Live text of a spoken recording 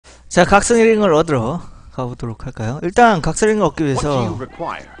자, 각성링을 얻으러 가보도록 할까요? 일단 각성링을 얻기 위해서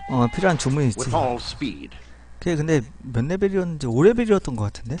필요한 주문이 있지. 그게 근데 몇 레벨이었는지 5레벨이었던 것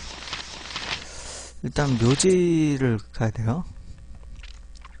같은데. 일단 묘지를 가야 돼요.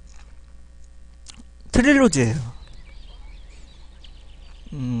 트릴로지예요.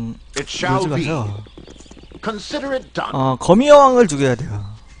 묘지 가서 거미 여왕을 죽여야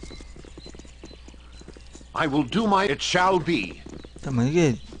돼요. 잠깐만,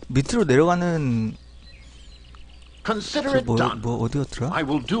 이게 밑으로 내려가는 뭐 어디였더라?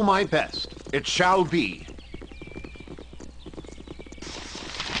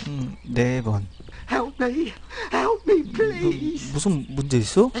 네 번. Help me, please. 무슨 문제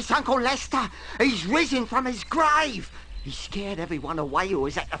있어? It's Uncle Lester. He's risen from his grave. He scared everyone away who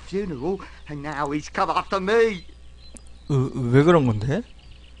was at the funeral, and now he's come after me. 왜 그런 건데?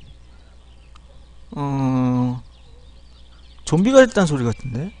 좀비가 됐다는 소리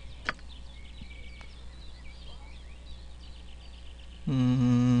같은데?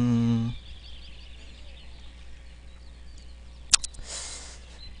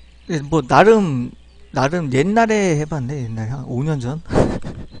 뭐 나름 옛날에 해봤네. 옛날에 한 5년 전.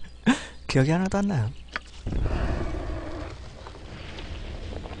 기억이 하나도 안 나요.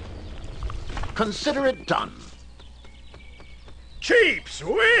 Consider it done. Cheap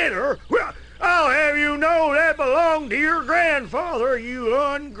sweater? Well, I'll have you know that belonged to your grandfather, you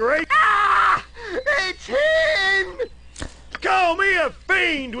ungrateful. Ah! It's him! Call me a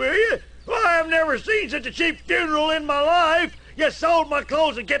fiend, will you? Well, I've never seen such a cheap funeral in my life. You sold my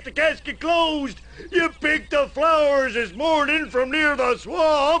clothes and kept the casket closed. You picked the flowers this morning from near the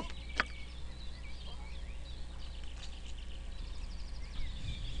swamp.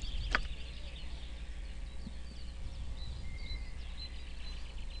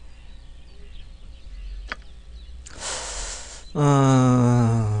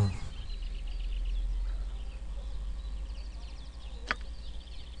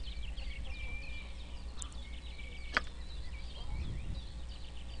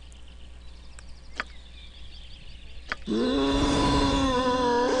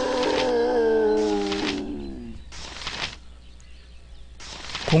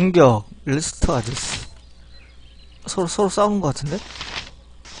 공격 리스트 아저씨 서로 싸우는 것 같은데?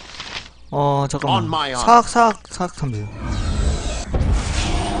 잠깐만. 사악 탐지.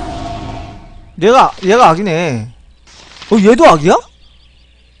 얘가 악이네. 얘도 악이야?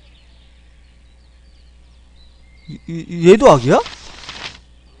 얘도 악이야?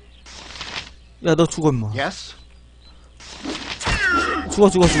 야, 너 죽어 임마. Yes.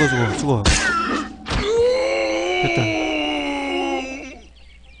 죽어. 됐다.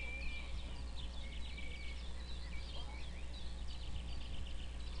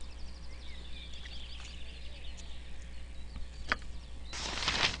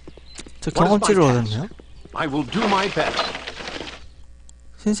 저 경험치를 얻었네요. I will do my best.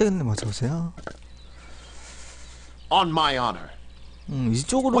 신세계님 어서오세요. On my honor.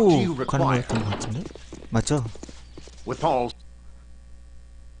 이쪽으로 가는 거였던 것 같은데? 맞죠? With all.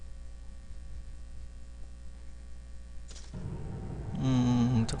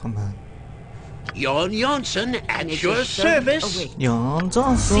 잠깐만. Jon Johnson at your service. 연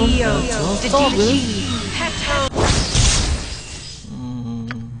존슨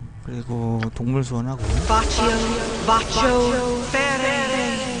그리고 동물 소환하고.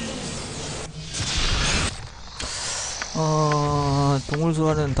 동물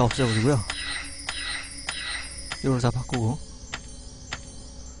소환은 다 없애버리고요. 이걸 다 바꾸고.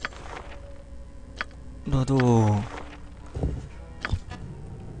 너도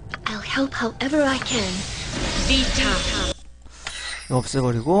I'll help however I can. 이거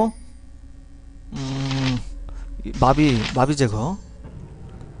없애버리고. 마비 제거.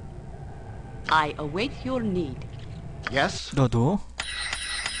 I await your need. Yes. 너도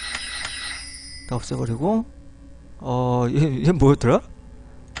다 없애버리고. 얘 뭐였더라?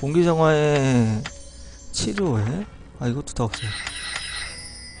 공기정화에 치료해. 이것도 다 없애.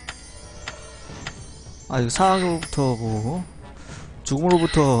 이거 사악으로부터 보고,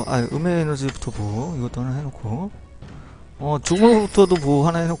 죽음으로부터 음의 에너지부터 보고, 이것도 하나 해놓고, 죽음으로부터도 보고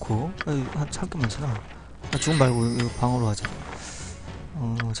하나 해놓고. 할게 많잖아. 죽음 말고 이거 방어로 하자.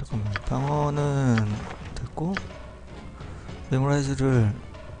 잠깐만. 방어는 됐고, 메모라이즈를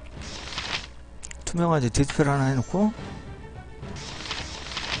투명하지 디스펠 하나 해놓고,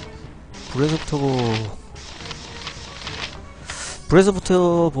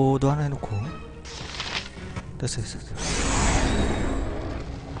 불에서부터 보도 하나 해놓고. 됐어.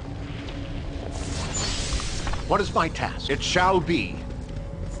 What is my task? It shall be.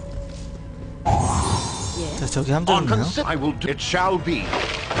 자, 저기 함정이네요. I will do. It shall be.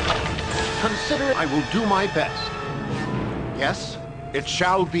 Consider it. I will do my best. Yes, it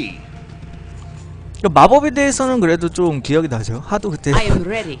shall be. 마법에 대해서는 그래도 좀 기억이 나죠. 하도 그때 I am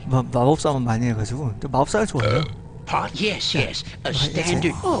ready. 마법사만 많이 해가지고. 근데 마법사를 좋아해요. Yes, yes. A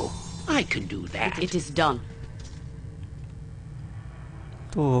standard. Oh, I can do that. It is done.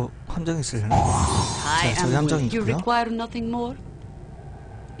 또 함정이 있으려나? I 자, 저기 am 함정이 willing. You 있고요. require nothing more?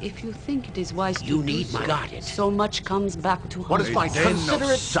 If you think it is wise to You do need so, my- got it. so much comes back to What is harm. my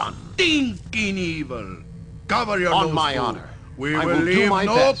consider it done? Stinking evil. Cover your On nose, my fool. honor. We I will will do leave my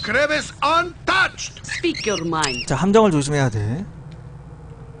no best. crevice untouched. Speak your mind. 자, 함정을 조심해야 돼.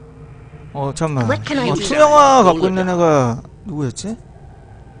 잠깐만. What can I do? 투명화 갖고 있는 애가 누구였지?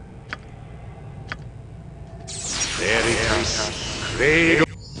 Very nice. Great.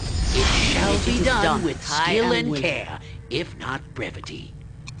 Shall It be is done done. with I skill am and willing. care, if not brevity.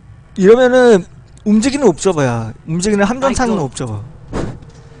 이러면은 움직이는 옵저버야. 움직이는 함정 찾는 아이고. 옵저버.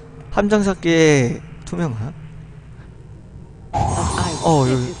 함정 찾기에 투명화.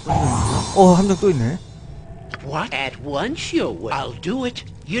 여기 함정 또 있네. What? At once, you will. I'll do it.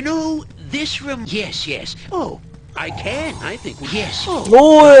 You know, this room. Yes, yes. Oh, I can. I think. Yes. Oh.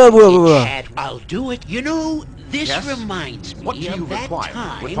 뭐야. I'll do it. You know, this Yes? reminds me What do you of that require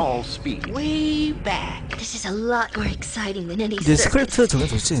time with all speed? way back. This is a lot more exciting than any 이제 circus. 스크립트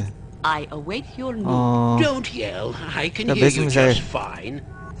정해줬지? I await your move. Don't yell. I can 야, hear you 매직미사일. just fine.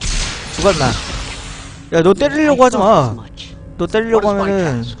 죽었나? 야, 너 때리려고 I 하지 thought as 마. much. 너 때리려고 What is my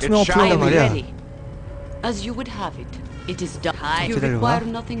하면은 task? 투명화 It I 풀린단 am 말이야. ready. As you would have it. It is done. You 기다려봐. require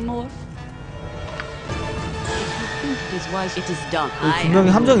nothing more? If you think it is wise, it is done. 여기 I 분명히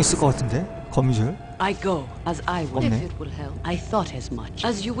am 함정이 willing. 있을 것 같은데? 거미줄. I go as I will. 없네. If it will help. I thought as much.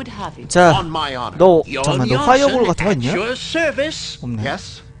 As you would have it. 자, On my honor. 너 Yon 잠깐만, 너 Johnson 파이어볼 같은 거 at 있냐? your service. 없네.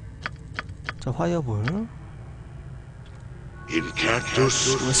 Yes. 자, 파이어볼. In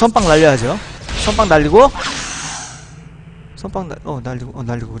cactus. 선빵 날려야죠. 선빵 날리고.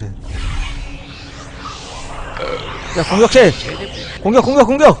 날리고 그래. 야, 공격해.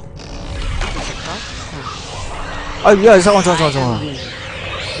 공격. 야, 잠깐만.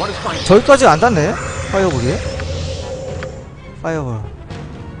 What is my 저기까지 안 닿네. 파이어볼이. 파이어볼.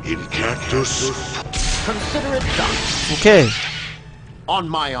 In cactus. consider it done? 오케이. On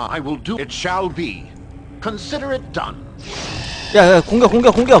my honor. I will do. It shall be. Consider it done. 야, 공격.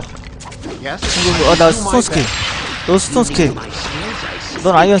 Yes. 나 I will do 스톤 my 스킬. best. 너 스톤 스킬. My skills, I see.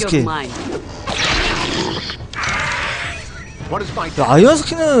 넌 아이언 Speak 스킬. your mind. What is my 야, task? 아이언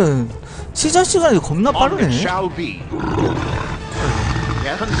스킬은 시전 시간이 겁나 On it 빠르네. shall be.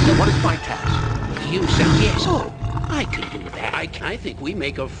 Yes. What is my task? You said yes. Oh, I can do that. I think we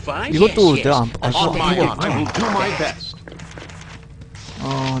make a fine. 이것도 yes, 내가 yes. 안 A On my standard honor. I will do my best.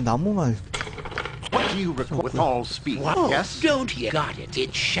 나무말. What do you require with all speed? Wow. Yes. Don't you got it?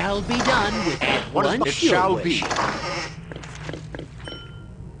 It shall be done with at What is once it your shall wish. be.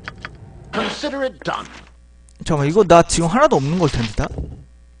 Consider it done. 잠깐만, 이거 나 지금 하나도 없는 걸 텐데, 다?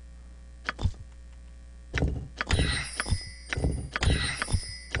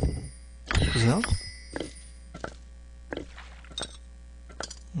 보세요.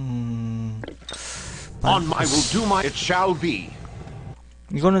 On my, I will do my. It shall be.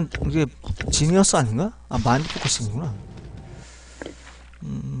 이거는 이게 지니어스 아닌가? 마인드 포커싱이구나.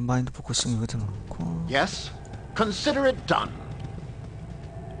 마인드 포커싱 이거 넣고. Yes. Consider it done.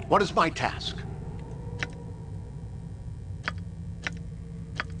 What is my task?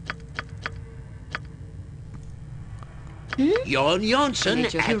 Jon Johnson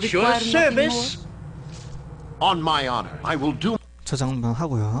Major, you at your require nothing service. On my honor, I will do. 저장만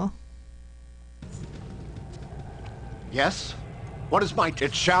하고요. Yes. What is my?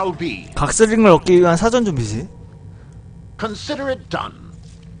 It shall be. 각스링을 얻기 위한 사전 준비지. Consider it done.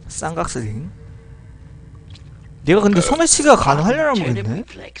 쌍각스링. 내가 근데 소매치기가 가능하려나 Turnip 모르겠네.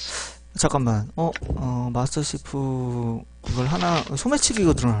 reflex. 잠깐만. 마스터 시프 이걸 하나 소매치기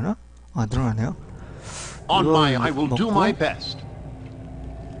이거 늘어나나? 늘어나네요. On 이건 my, I will do 먹고. my best.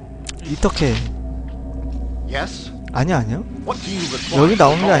 이터케. Yes. 아니야. What do you require? 여기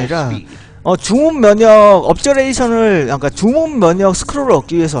나오는 게 with all 아니라 speed? 주문 면역 업저레이션을 그러니까 주문 면역 스크롤을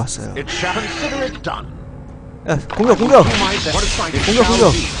얻기 위해서 왔어요. It shall. Consider it done. 야, 공격. Do my best. What is my? It 공격.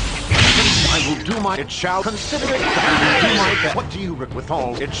 shall be. I will do my. It shall. Consider it done. I will do my best. What do you require? With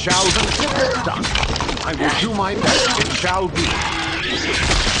all. It shall. Consider it done. I will do my best. It shall be.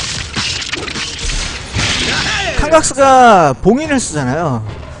 캉각스가 봉인을 쓰잖아요.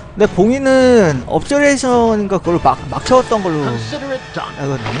 근데 봉인은 업저레이션인가 그걸 막 채웠던 걸로 Consider it done.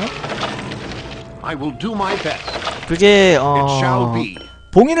 알거든요. I will do my best. 그게 It shall be.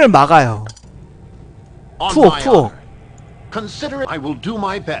 봉인을 막아요. On 투옥. my honor. Consider it. I will do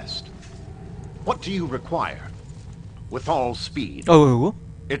my best. What do you require? With all speed. 어이구.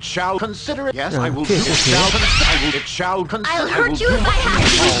 It shall consider it. Yes, Yeah, I will okay, do. It okay. shall consider. I will. It shall consider. I'll I hurt will you do if my I have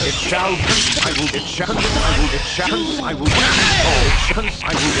to. It shall consider. I will. It shall consider. I will. It shall. I will.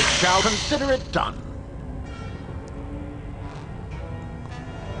 I will. It shall consider it done.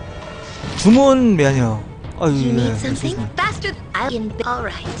 주문 면역. You 예, need something? Faster. I'll in. All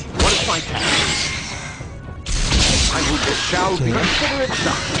right. What is my task? I will. It shall be. Consider it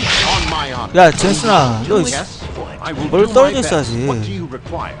done. On my honor. 야, 제스나, 너 Yes. I will 뭘 do my 떨어져 best. 있어야지. What do you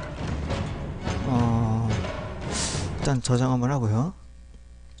require? 일단 저장 한번 하고요.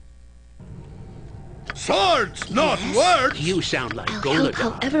 Swords, not words! You sound like I'll help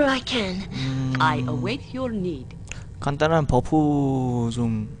Golden. however I can. I await your need. 간단한 버프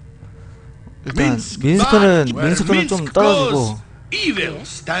좀 일단 민스크는 좀 떨어지고 Evil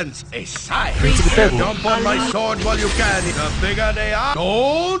stands aside. 민스크 빼고. Jump on my sword while you can. The bigger they are.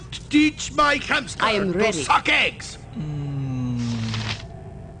 Don't teach my hamster I am to ready. suck eggs.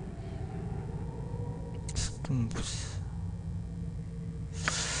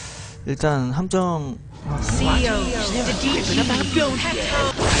 일단 함정 CEO, the deep about don't yet.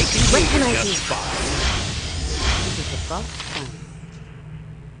 I can What take can I it do? just fine.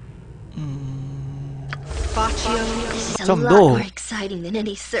 This is a Some lot no. more exciting than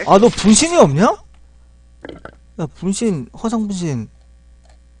any circus. 아, 너 분신이 없냐? 야, 분신, 화상 분신.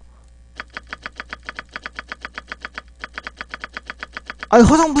 아니,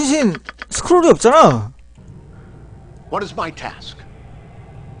 화상 분신 스크롤이 없잖아. What is my task?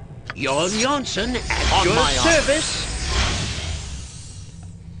 Jon Johnson at On your my honor. service.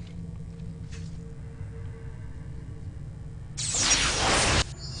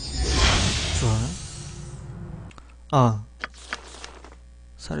 좋아. 아,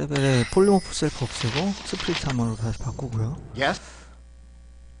 4레벨에 폴리모프 셀프 없애고 스프리트 하머로 다시 바꾸고요. Yes.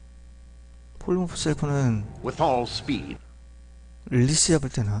 폴리모프 셀프는 With all speed. 릴리스 잡을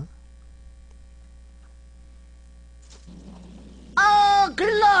때나. Oh,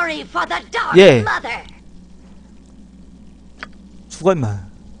 glory for the Dark Yeah. Mother! 죽어 임마.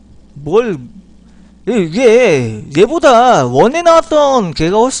 뭘 이게 얘보다 원에 나왔던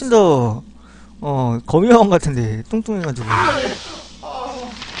걔가 훨씬 더 거미왕 같은데 뚱뚱해가지고.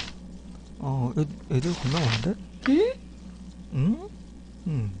 애들 겁나 많은데? 응?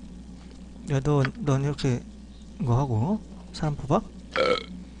 응. 야, 넌 이렇게 이거 하고 사람 뽑아?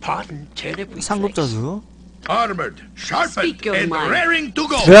 Pardon, turnip 상급자주. Armored, sharpened, Speak your and mind. raring to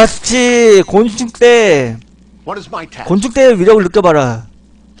go. 그렇지. 곤충대 What is my task? 곤충대의 위력을 느껴봐라.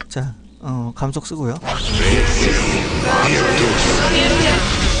 자, 감속 쓰고요.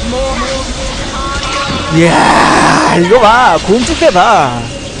 이야, 이거 봐. 곤충대 봐.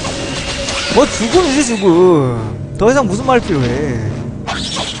 뭐 죽음이지 죽음. 더 이상 무슨 말 필요해.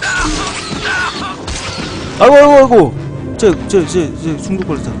 아이고. 저 중독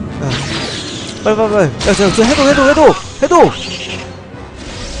걸렸다. 야. 빨리. 야, 저 해도. 해도.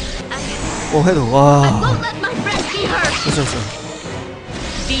 와. Won't let my friends be hurt! 됐어.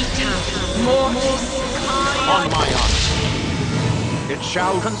 On my honor. It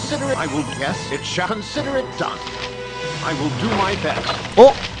shall consider it. I will. Yes. It shall consider it done. I will do my best.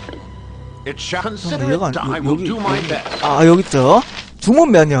 It shall consider it 얘가 done. I will do my best. 아, 여기 있죠.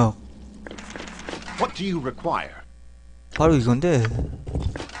 주문 면역. What do you require? 바로 이건데.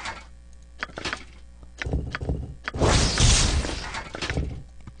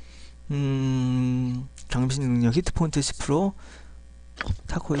 장신 능력 히트포인트 10%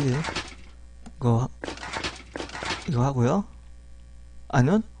 타코 1 이거 하고요.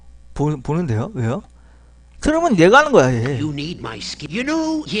 아니요? 보는데요? 왜요? 그러면 얘가 하는 거야, 얘. You need my skill. You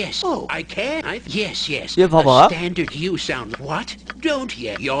know, yes. Oh, I can. Yes. 얘 봐봐. A standard you sound. What? Don't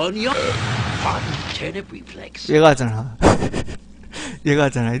yet. Yon. Pardon, turnip reflex. 얘가 하잖아. 얘가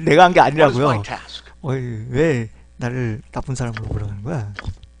하잖아. 내가 한 게 What is 아니라고요. my task? 어이, 왜 나를 나쁜 사람으로 보라는 거야?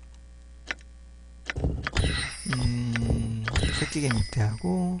 새끼 개미 때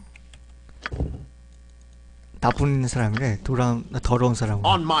하고 나쁜 사람이래. 더러운 사람으로.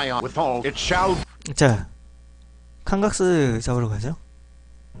 On my honor. With all. It shall. 자, 캉각스 잡으러 가죠.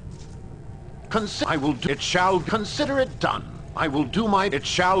 I will do. It shall consider it done. I will do my. It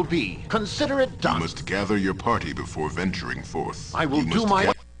shall be. Consider it You done. must gather your party before venturing forth. I will You do must my.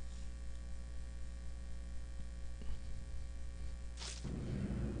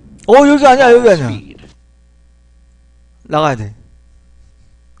 여기 아니야. Speed. 나가야 돼.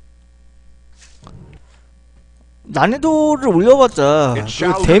 난이도를 올려봤자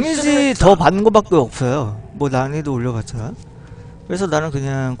그 데미지 더 받는 것밖에 없어요. 뭐 난이도 올려봤자. 그래서 나는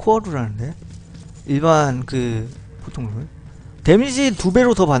그냥 코어로 하는데 일반 그 보통을 데미지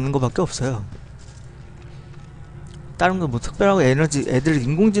 2배로 더 받는 것밖에 없어요. 다른 거 뭐 특별하고 에너지, 애들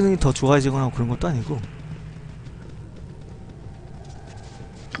인공지능이 더 좋아지거나 그런 것도 아니고.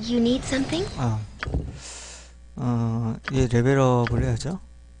 You need something? 얘 레벨업을 해야죠.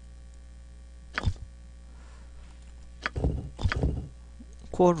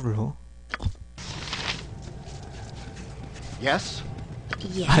 코어룰로. Yes.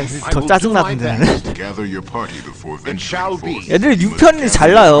 Yes. 더 짜증나던데 나는. Gather your party before venturing forth. 애들이 6편이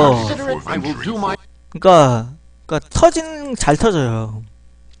잘 나요. Consider it. I will do my. 그러니까 잘 터져요.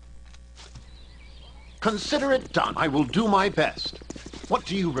 Consider it done. I will do my best. What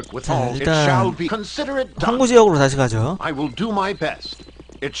do you require? 자, It shall 일단 be. Consider it done. 항구 지역으로 다시 가죠. I will do my best.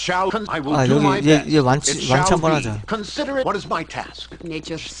 It shall. I will 아, do my 여기 best. 얘 완치 It shall 한번 be. 하자. Consider it. What is my task?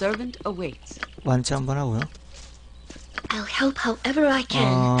 Nature's servant awaits. 완치 한번 하고요. I'll help however I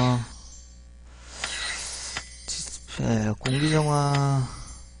can. 디스플레이, 공기정화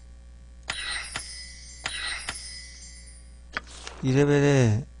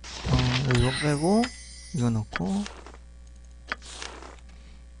 2레벨에 이거 빼고 이거 넣고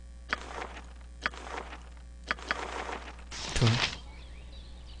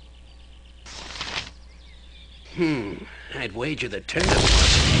I'd wager the turnip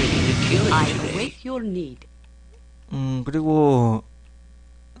wasn't ready to kill him I today. await your need. 그리고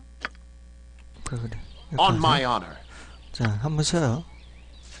그래 이렇게 On 하자. my honor. 자, 한번 쉬어요.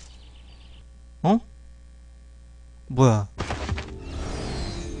 어? 뭐야?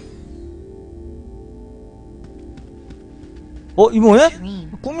 이모야?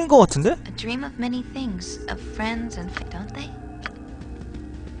 Dream. 꿈인 것 같은데? A dream of many things, of friends and don't they?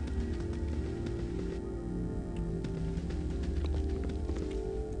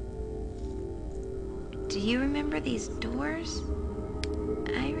 Do you remember these doors?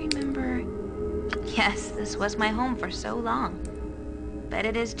 I remember... Yes, this was my home for so long. But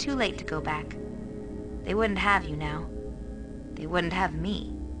it is too late to go back. They wouldn't have you now. They wouldn't have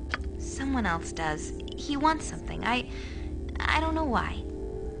me. Someone else does. He wants something. I don't know why.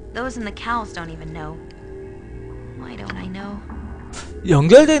 Those in the cows don't even know. Why don't I know?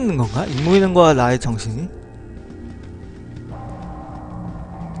 연결돼 있는 건가? 인물과 나의 정신이?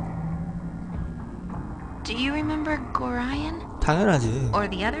 Do you remember Gorion? 당연하지. Or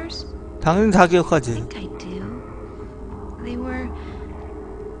the others? 당연히 다 I 기억하지. think I do. They were...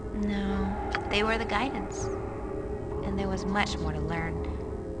 No, they were the guidance. And there was much more to learn.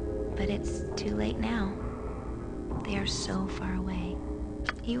 But it's too late now. They are so far away.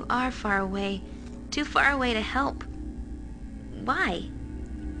 You are far away. Too far away to help. Why?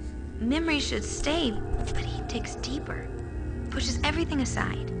 Memory should stay, but he digs deeper. Pushes everything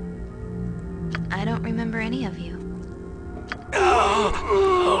aside. I don't remember any of you.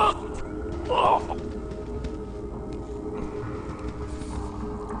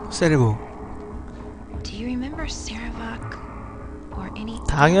 세리고. Do you remember Saravak or any?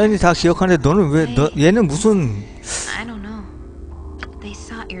 당연히 다 기억하는데 너는 왜 얘는 무슨? I don't know. They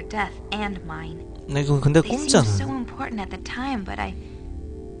sought your death and mine. 이거 근데 They 꿈이잖아. seemed so important at the time, but I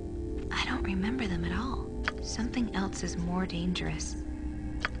don't remember them at all. Something else is more dangerous.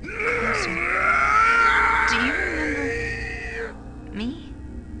 Closer. Do you remember me?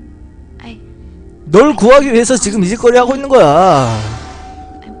 널 구하기 위해서 지금 이 짓거리 하고 있는 거야.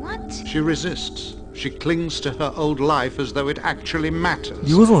 I want to. She resists. She clings to her old life as though it actually matters.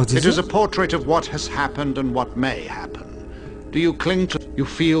 이것은 어디지? It is a portrait of what has happened and what may happen. Do you cling to... You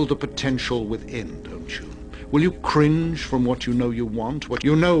feel the potential within, don't you? Will you cringe from what you know you want? What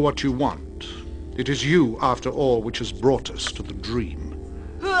you know what you want. It is you, after all, which has brought us to the dream.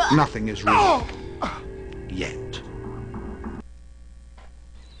 Nothing is real. Yet.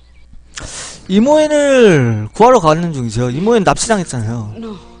 이모엔을 구하러 가는 중이죠. 이모엔 납치당했잖아요.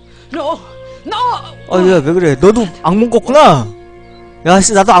 No, no, no! 야, 왜 그래? 너도 악몽 꿨구나? 야,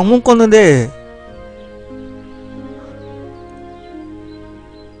 씨, 나도 악몽 꿨는데.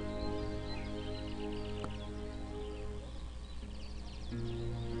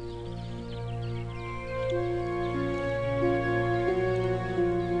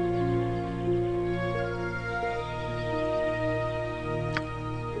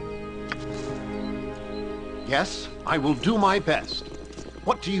 Yes, I will do my best.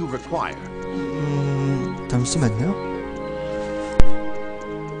 What do you require? 잠시만요.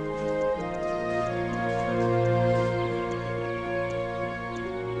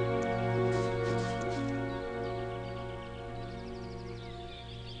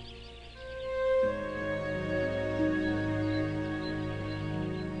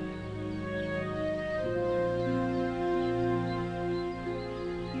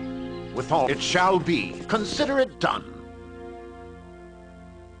 With all it shall be. Consider it done.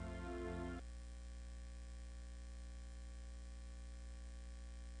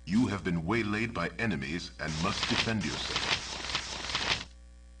 have been waylaid by enemies and must defend yourself.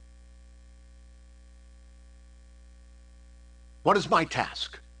 What is my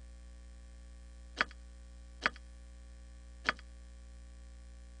task?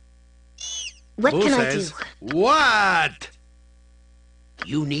 What can I do? What?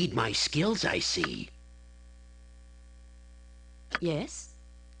 You need my skills, I see. Yes?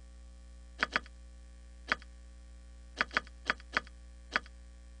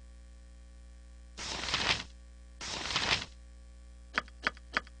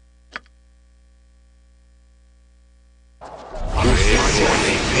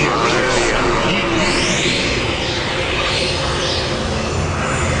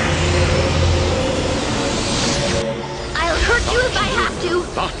 I'll hurt you if I have to.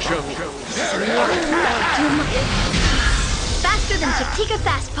 Faster than Chick-Tika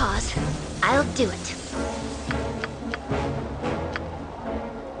Fast Paws. I'll do it.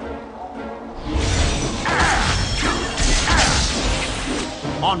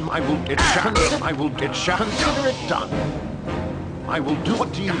 It shall consider it done. I will do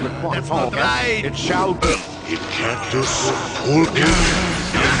what you require. That's not right. It shall be. It can't do so. Hold Here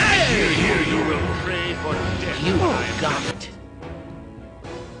you will pray for death. You got it.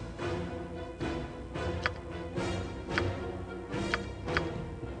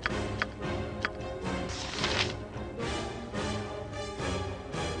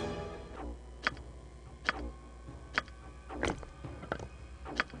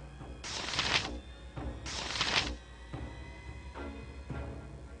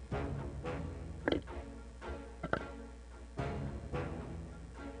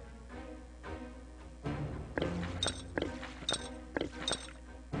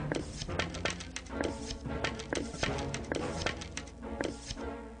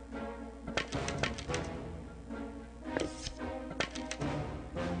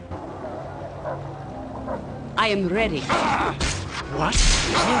 I am ready. What?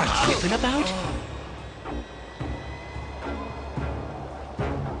 Is there a griffin about?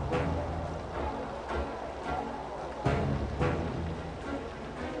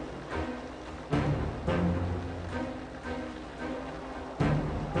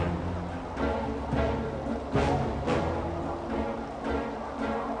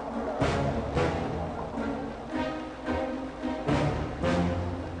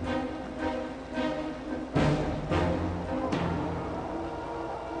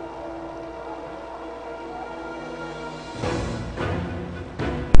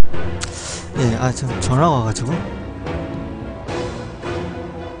 예, 아, 좀 전화가 와가지고.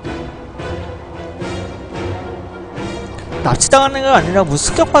 납치당한 애가 아니라 뭐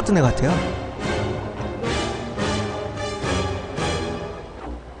습격받은 애 같아요.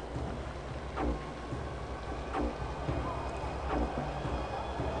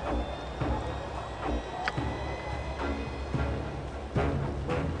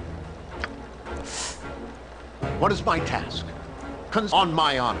 What is my task? On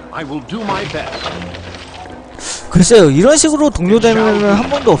my honor, I will do my best. 글쎄요, 이런 식으로 동료되는 한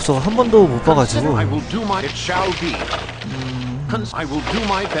번도 없어. 한 번도 못 봐가지고. I will do my. It shall be. I will do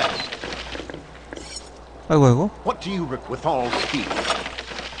my best. 아이고 아이고. What do you require? With all speed.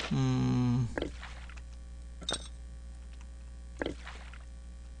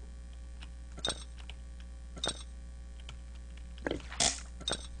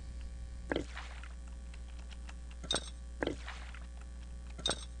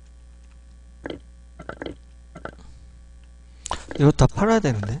 이거 다 팔아야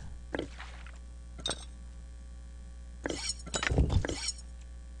되는데.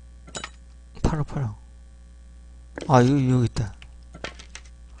 팔아. 아, 이거 여기 있다.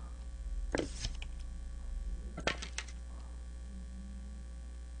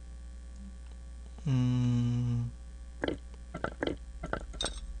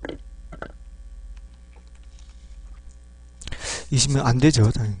 (20명) 안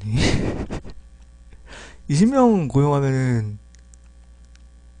되죠, 당연히. 20명 고용하면은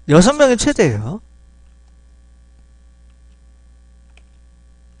 6명이 최대예요.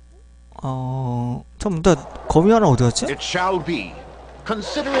 참, 나 거미 하나 어디 갔지? It shall be.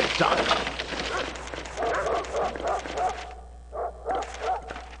 Consider it done.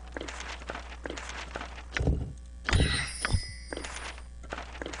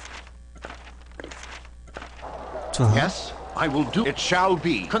 자. Yes, I will do. It shall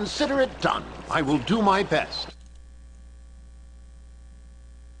be. Consider it done. I will do my best.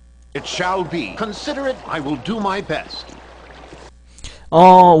 It shall be. Consider it. I will do my best.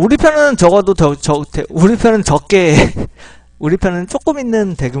 우리 편은 적어도 우리 편은 적게 우리 편은 조금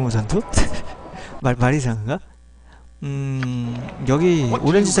있는 대규모 전투? 말이 이상한가? 여기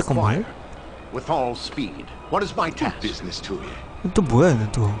오렌지색 건물. With all speed. What is my task? Business to you. 또 뭐야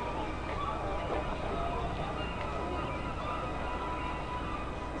얘는 또.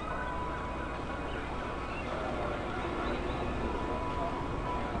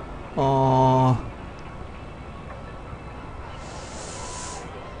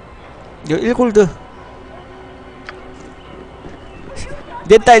 여기 1골드.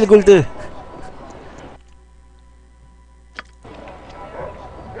 냈다 1골드.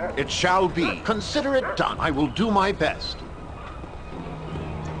 It shall be. Consider it done. I will do my best.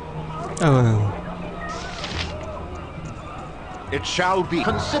 아이고. It shall be.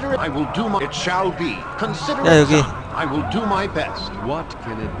 Consider it. I will do my. It shall be. Consider 야, it 여기. done. I will do my best. What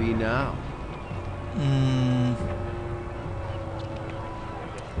can it be now?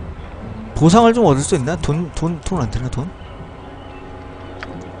 보상을 좀 얻을 수 있나? 돈 안 되나 돈?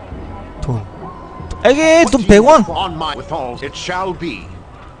 에게 돈 100원. On my. With all. It shall be.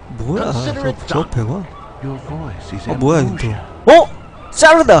 뭐야? 저 100원? Your voice is 뭐야 이거 또?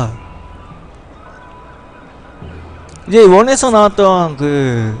 샤르다. 이제 원에서 나왔던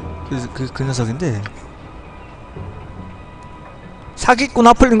그 녀석인데 사기꾼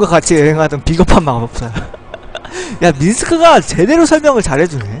하플린과 같이 여행하던 비겁한 마법사. 야 민스크가 제대로 설명을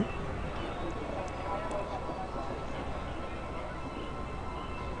잘해주네.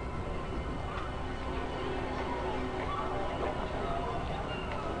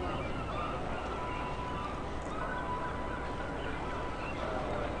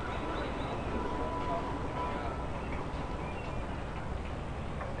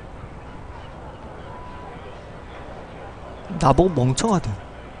 나보고 멍청하대.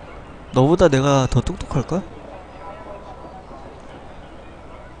 너보다 내가 더 똑똑할까?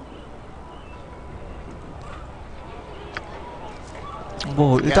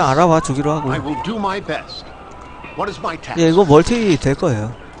 뭐 일단 알아봐 주기로 하고. 예, 이거 멀티 될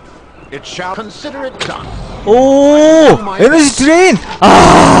거예요. 오, 에너지 드레인.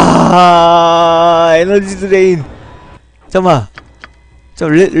 에너지 드레인. 잠깐만.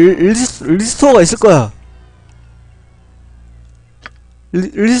 리스토어가 있을 거야.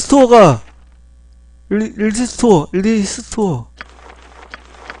 리스토어. 리스토어가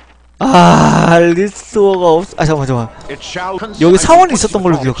없. 잠깐만. 여기 사원이 있었던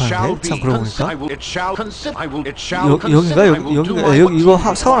걸로 기억하는데. 참 그러고 보니까. 여긴가? 여기 이거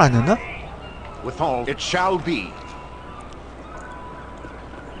사원 아니었나?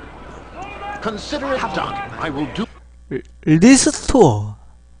 리스토어.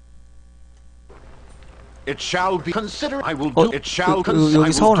 It shall be considered. I will do. It shall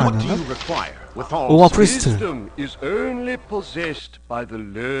여기 사원 아니었나? 오마 프리스트. Wisdom is only possessed by the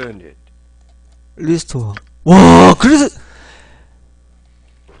learned. 리스토어. 와, 그래서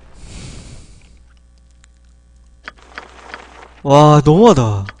와,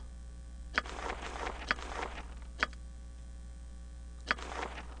 너무하다.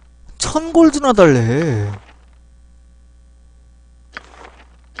 $1000골드나 달래.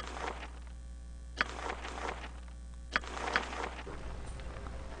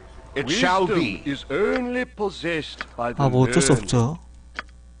 It shall be. Is only possessed by the 뭐 어쩔 수 없죠.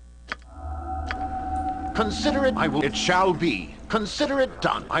 Consider it. I will. It shall be. Consider it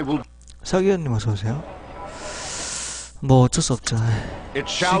done. I will. 사기현님 어서 오세요. 뭐 어쩔 수 없죠. It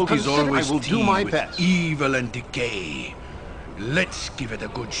shall be. I will do my best. Evil and decay. Let's give it a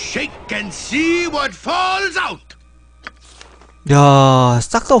good shake and see what falls out. 야,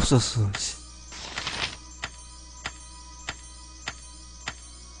 싹 다 없었어.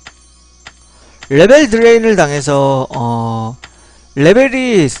 레벨 드레인을 당해서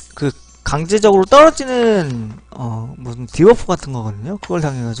레벨이 그 강제적으로 떨어지는 무슨 디버프 같은 거거든요. 그걸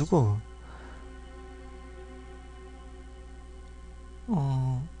당해가지고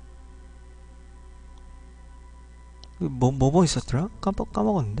뭐 있었더라?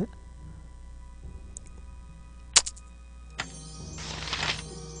 까먹었는데.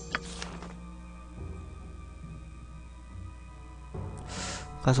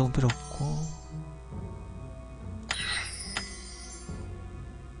 가속은 필요 없고.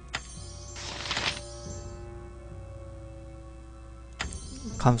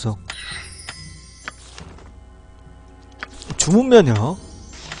 감속. 주문 면역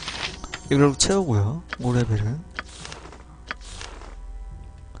이걸로 채우고요. 5레벨은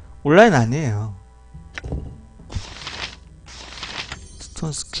온라인 아니에요.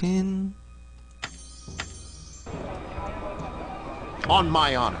 스톤 스킨. On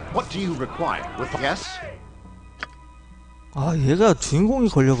my honor. What do you require? With yes? 아, 얘가 주인공이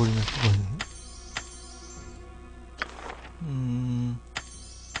걸려버리네 그거니.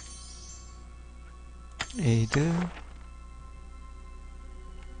 에이드.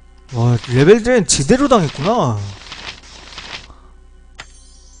 와, 레벨들은 지대로 당했구나.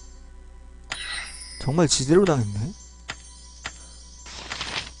 정말 지대로 당했네.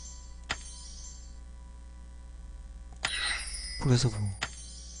 그래서 뭐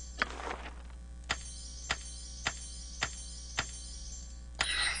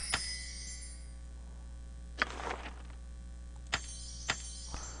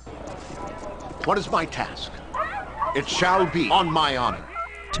What is my task? It shall be on my honor.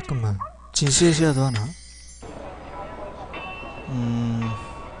 잠깐만, 진실의 시야도 하나?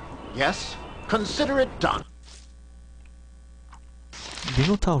 Yes, consider it done.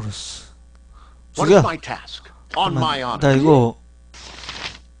 미노타우루스. What is my task? On my honor. 나 이거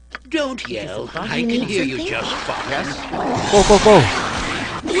Don't yell. I can hear you just fine. Yes. 고고고.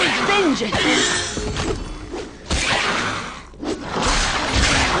 With vengeance.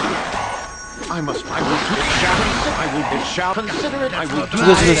 I will do it. It shall consider it. I will do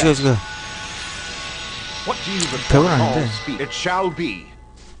죽여. What do you 별건 require? 아닌데. It shall be.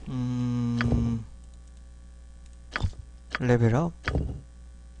 레벨업.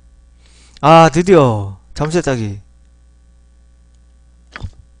 아, 드디어 잠수의 따기.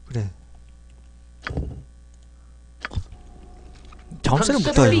 그래. 잠수를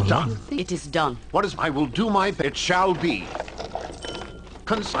못해 이거. It is done. What is? I will do my. It shall be.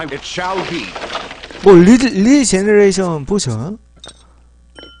 It shall be. 뭐 리제너레이션 보죠.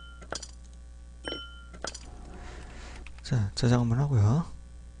 자, 저장 한번 하고요.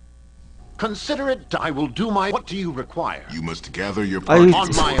 Consider it. I will do my. What do you require? You must gather your 아이,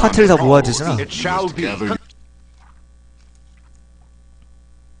 party. 파트를 다 모아야 되잖아. It shall be.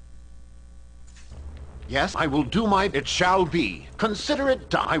 Yes, I will do my. It shall be. Consider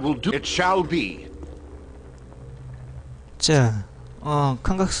it. I will do. It shall be. 자,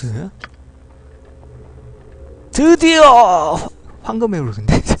 캉각스. 드디어 황금애굴.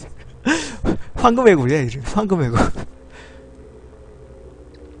 근데 황금애굴이야 이름. 황금애굴.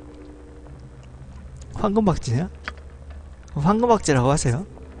 황금박쥐냐? 황금박쥐라고 하세요.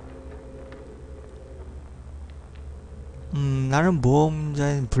 나는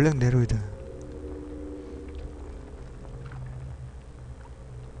모험자인 블랙 네로이드.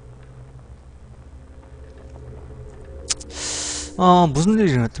 무슨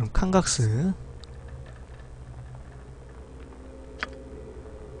일이 일어났던 캉각스.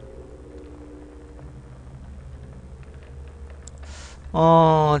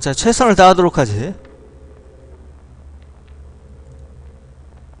 자, 최선을 다하도록 하지.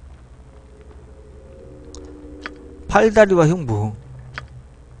 팔다리와 흉부.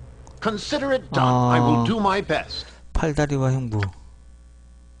 Consider it done. I will do my best. 팔다리와 흉부.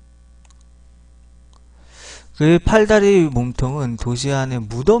 그의 팔다리 몸통은 도시 안에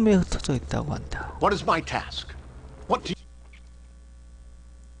무덤에 흩어져 있다고 한다. What is my task? What do you...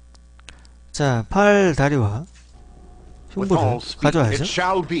 자, 팔다리와 흉부를 가져와야죠. It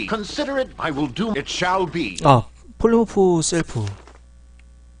shall be. Consider it. I will do. It shall be. 폴리모프 셀프.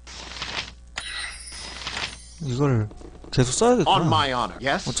 이걸 계속 써야겠구나. On my honor.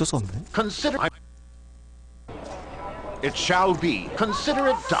 Yes. 어쩔 수 없네. Consider. It shall be. Consider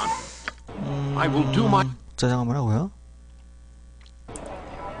it done. I will do my. 저장 한번 하고요.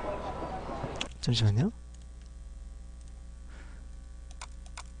 잠시만요.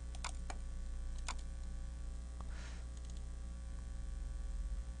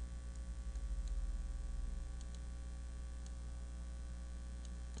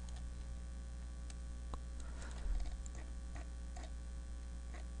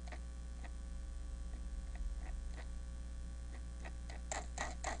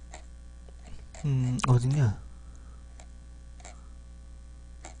 어딨냐?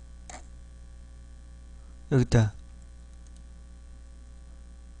 여기 있다.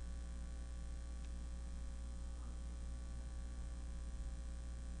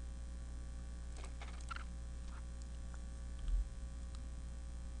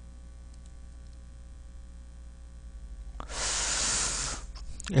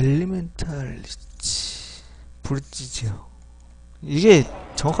 엘리멘탈 리치 브릿지지요. 이게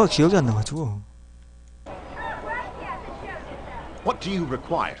정확하게 기억이 안 나가지고. What do you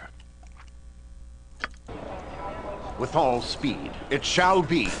require? With all speed, it shall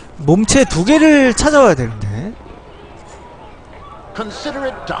be. 몸체 2개를 찾아와야 되는데. Consider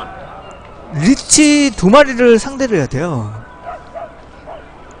it done. 리치 2마리를 상대를 해야 돼요.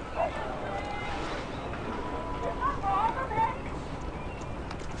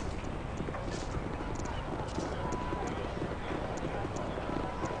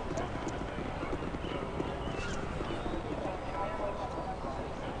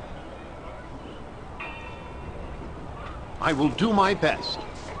 I will do my best.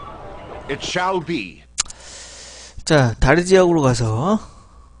 It shall be. 자, 다리 지역으로 가서.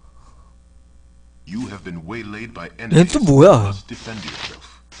 You have been waylaid by 얘는 enemies. 또 뭐야? Must defend yourself.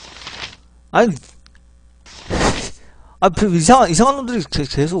 아니, 아, 이상한 놈들이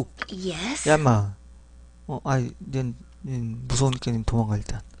계속. Yes? 야, 인마. 얜 무서우니까 도망가,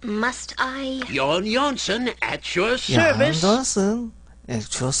 일단. Must I? Jon Johnson at your 야, service. 존슨,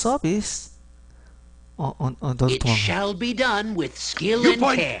 엑스트라 서비스. 너도 It 도망가. shall be done with skill You and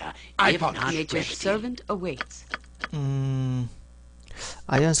point. care. I if point. not Nature's brevity. servant awaits.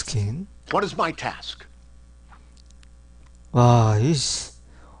 아이언 스킨. What is my task? 와, 이씨.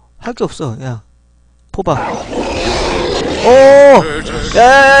 할 게 없어, 야. 포봐. 오!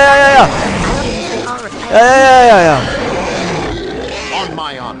 야야야야야! 야야야야야! On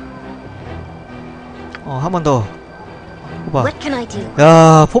my honor. 한 번 더. 포봐. What can I do?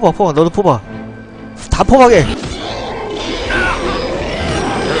 야, 포봐. 너도 포봐. 다 포박해.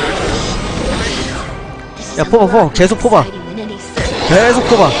 야, 포봐. 계속 포봐. 계속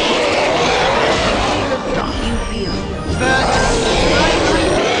포봐.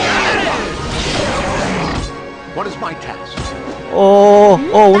 What is my task?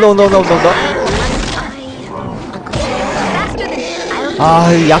 온다.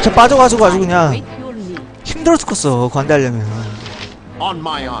 아, 약해 빠져가지고 아주 그냥 힘들어 죽겠어, 관대하려면. On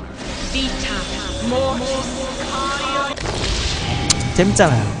my honor.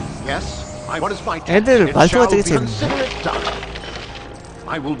 재밌잖아요. Yes. What is my task? 애들 It 말투가 shall 되게 be 재밌네. considered done.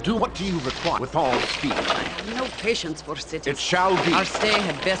 I will do what do you require with all speed. No patience for cities. It shall be. Our stay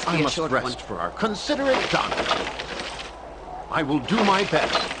had best I be a must short rest one. for our. Consider it done. I will do my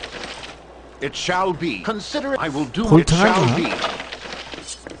best. It shall be. Consider it. I will do. It shall 볼튼하구나. be.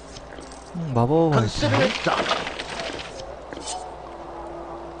 마법 Consider it done.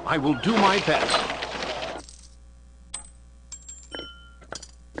 I will do my best.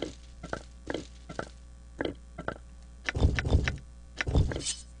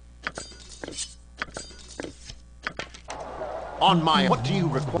 On my. What do you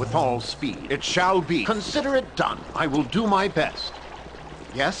require? With all speed. It shall be. Consider it done. I will do my best.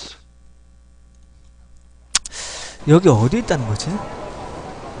 Yes? 여기 어디 있다는 거지?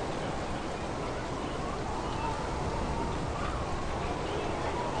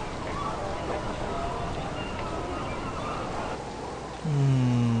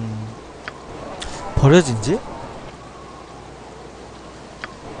 버려진 집?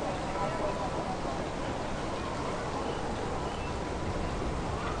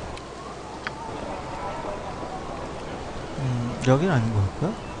 여긴 아닌 것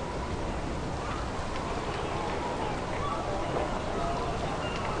같고요.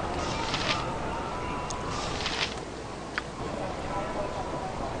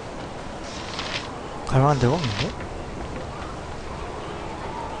 갈만한 데가 없는데?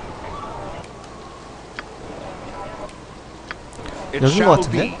 It 여긴 것 shall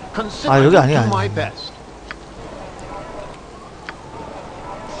같은데? be. Consider. 아, I 여기 will 아니야, do my 아니야. best.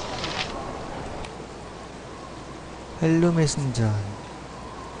 헬로 메신저.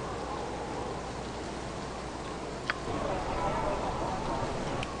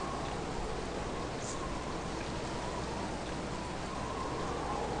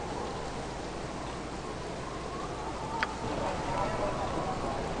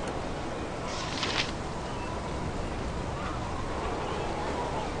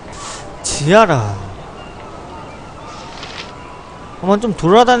 지하라. 한번 좀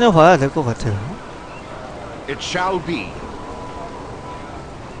돌아다녀 봐야 될 것 같아요. It shall be.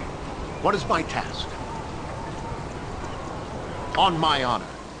 What is my task? On my honor.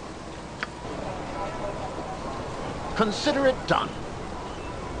 Consider it done.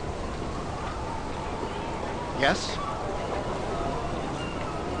 Yes?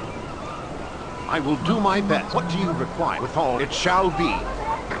 I will do my best. What do you require? With all. It shall be.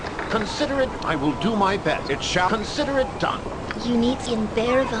 Consider it. I will do my best. It shall. Consider it done. You need in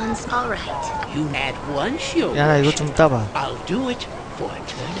Bearvans, all right. You at once, your 야, 나 이거 좀 따봐. I'll do it for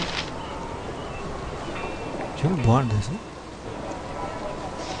eternity. 저기 뭐 하는 데지?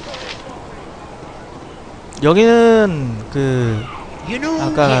 여기는 그 You know,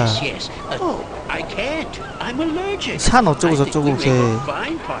 아까 yes. Oh, I can't. I'm allergic. 산 어쩌고 I think 저쩌고 we make a 이렇게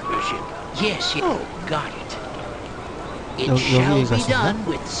fine partnership. Yes. Oh, got it. It 여기 shall be 가시나? done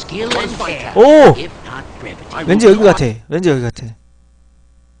with skill and care. 오! If not brevity. 왠지 여기 같아. 왠지 여기 같아.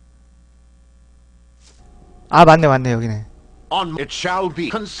 아, 맞네 여기네. On it shall be.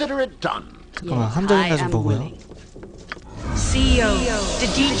 Consider it done. 잠깐만, 함정이나 좀 보고요. CEO, the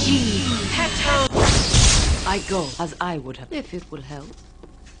DG, Peto. I go as I would have, if it will help.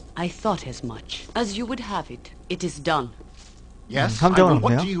 I thought as much. As you would have it, it is done. 함정은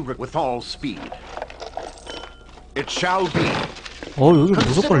없네요. 여기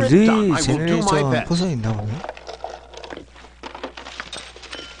무조건 리제네레이션 포션이 있나 보네.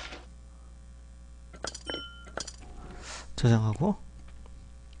 저장하고.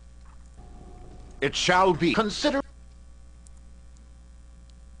 It shall be. Consider.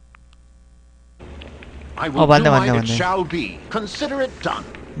 I will 맞네, do 맞네, my. 맞네. It shall be. Consider it done.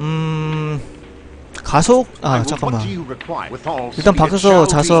 가속? 아, 잠깐만. 일단 밖에서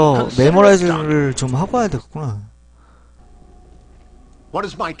자서 메모라이즈를 좀 하고 와야 되겠구나. What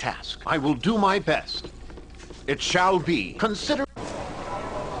is my task? I will do my best. It shall be. Consider.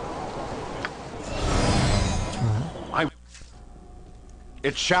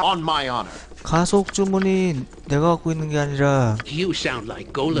 It shall on my honor. 가속 주문이 내가 갖고 있는 게 아니라 You sound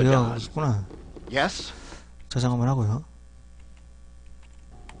like 내가 Golodon. 갖고 있구나. Yes. 저장 한번 하고요.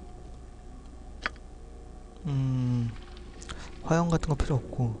 화염 같은 거 필요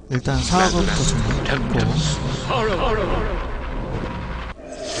없고 일단 사과부터 좀 넣고.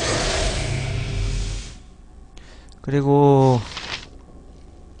 그리고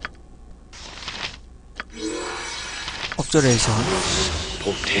업저레이션.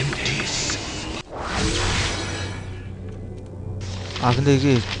 아 근데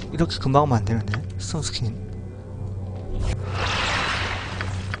이게 이렇게 금방 하면 안 되는데 스톤 스킨.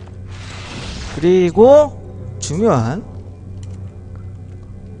 그리고 중요한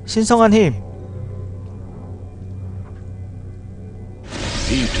신성한 힘.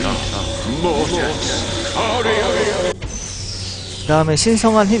 그 다음에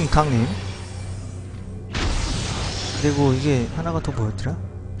신성한 힘 강림. 그리고 이게 하나가 더 뭐였더라?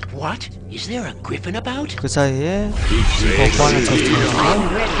 What? Is there a griffin about? 그 사이에 이거 하나 적혀서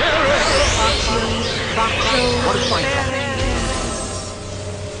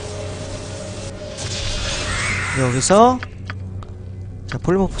여기서 자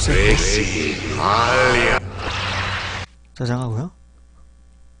폴리모프스 저장하고요.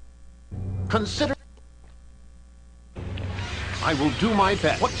 Consider. I will do my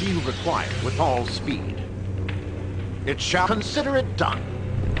best. What do you require? With all speed. It shall. Consider it done.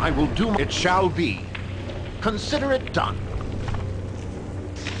 I will do. It shall be. Consider it done.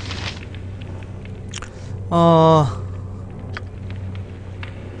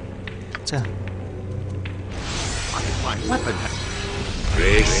 자. My weapon.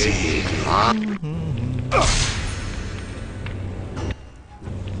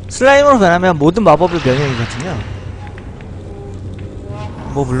 슬라임으로 변하면 모든 마법을 면역이거든요.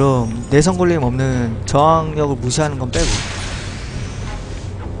 뭐 물론 내성 걸림 없는 저항력을 무시하는 건 빼고.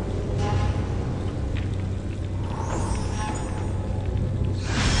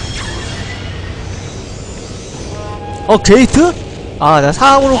 게이트? 아, 나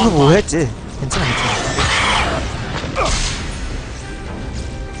사악으로 뭐 했지. 괜찮아, 괜찮아.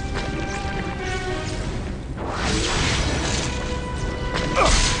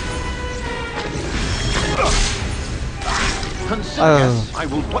 아유,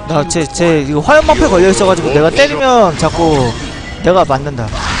 제 이거 화염방패 걸려있어가지고 내가 때리면 자꾸 내가 맞는다.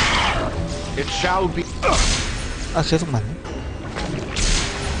 아, 계속 맞네.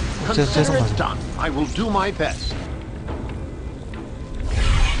 계속 맞네.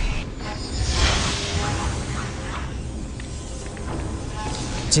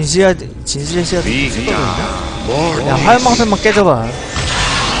 진실의 씨앗도 있거든요. 야, 화염방패만 깨져봐.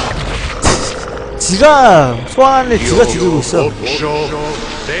 지가 소환하는 애 지가 죽이고 있어.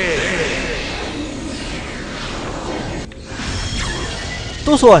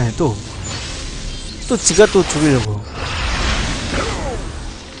 또 소환해 또 지가 또 죽이려고.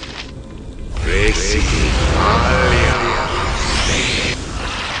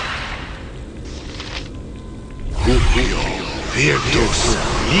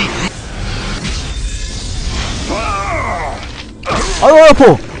 아유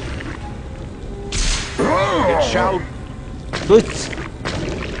아파.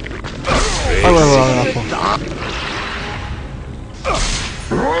 아이고 아파.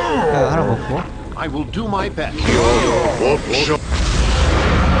 하나 먹고.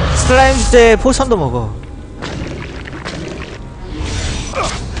 슬라임 때 포션도 먹어.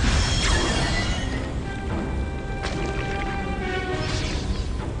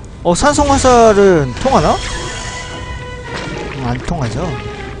 산성 화살은 통하나? 안 통하죠.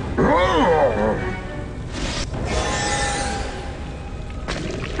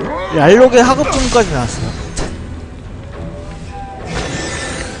 랄록의 하급 주문까지 나왔어요.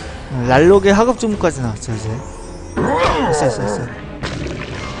 랄록의 하급 주문까지 나왔어 이제. 됐어.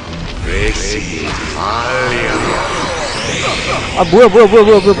 아 뭐야.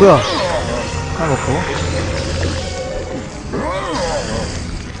 하나 먹고.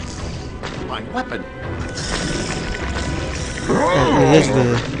 얘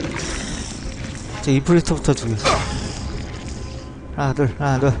죽여. 저 이프리터부터 죽여. 하나 둘.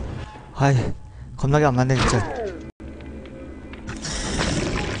 아이 겁나게 안 맞네 진짜.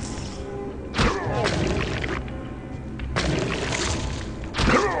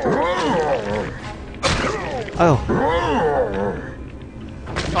 아유.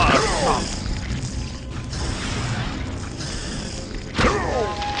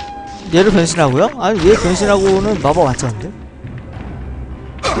 얘를 변신하고요? 아니 얘 변신하고는 마법 안 썼는데?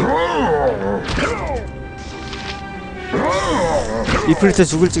 이플리트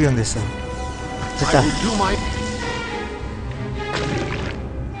죽을 지경 됐어. 됐다.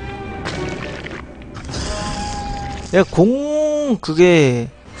 야 그게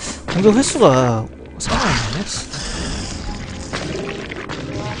공격 횟수가 상관이 안 나네?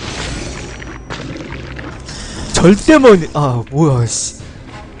 절대 머니. 아 뭐야 씨.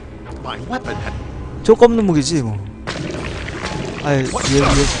 저 검는 무기지 뭐. 아이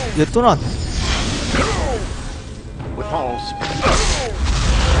얘 또 나왔네.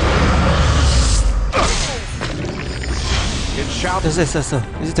 됐어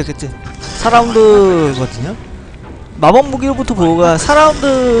이제 됐겠지. 4라운드거든요. 마법 무기로부터 보호가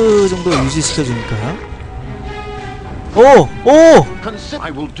 4라운드 정도 유지시켜주니까. 오!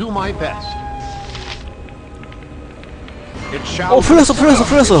 풀렸어.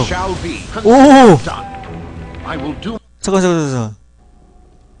 오! 잠깐.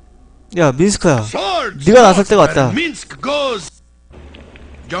 야, 민스크야. 네가 나설 때가 왔다. 왜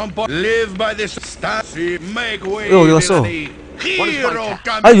어디 갔어?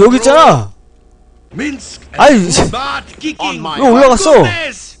 아니, 여기 있잖아! 아니, 왜 올라갔어?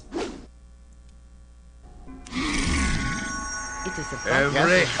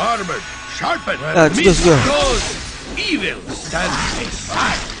 야, 죽여.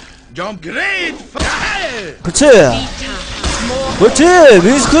 그렇지,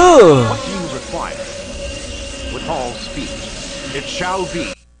 민스크. It shall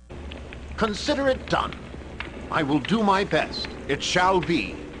be. Consider it done. I will do my best. It shall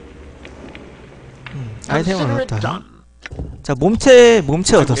be. 아이템을 얻었다. 자, 몸체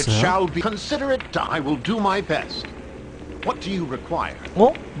얻었어요. Consider it done. I will do my best. What do you require?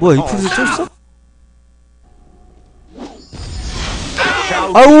 어? 뭐야, 이 풀이 또 있어?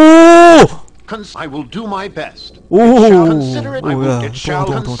 아우! I will do my best. 오! 뭐야?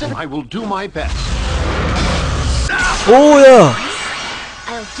 I will do my best. 오야!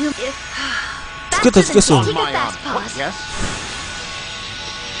 죽겠어.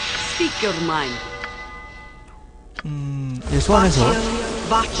 Speak your mind. 얘 소환해서. The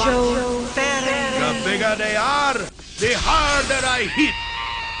bigger they are, the harder I hit.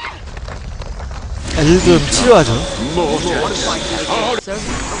 애들 좀 치료하죠.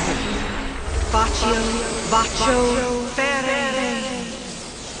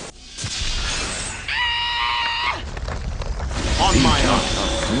 On my honor.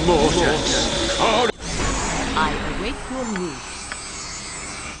 I await your move.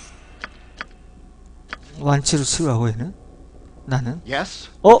 완치로 치료하고 얘는? 나는? Yes.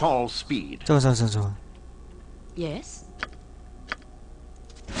 어? All speed. 잠깐. Yes.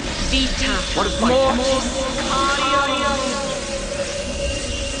 Vita. What is my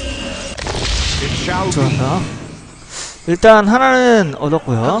It shall be. 좋았다. 일단 하나는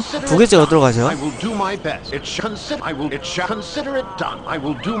얻었고요. 두 개째 얻으러 가죠. I will do my best. It shall consider it done. I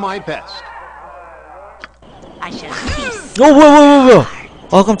will do my best. I shall cease. 뭐야.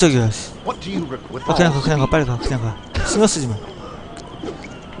 아 깜짝이야. What do you require? 그냥 가 빨리 가. 신경 쓰지 마.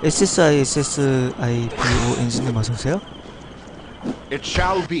 SSIBO 엔진님 어서 오세요. It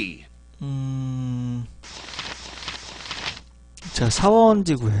shall be. 자,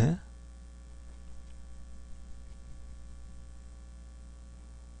 사원지구에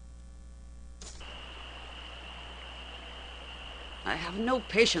I have no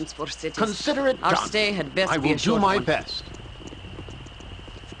patience for cities. Consider it Our done. stay had best I be will a do short my one. best.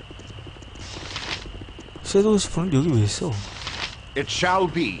 섀도우 스폰은 여기 왜 있어? It shall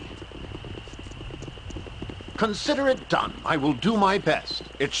be. Consider it done. I will do my best.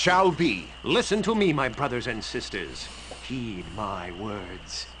 It shall be. Listen to me, my brothers and sisters. Heed my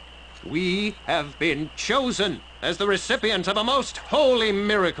words. We have been chosen as the recipients of a most holy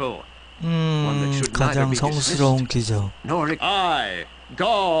miracle. One that should neither 가장 be 성스러운 dismissed, 기적. nor I,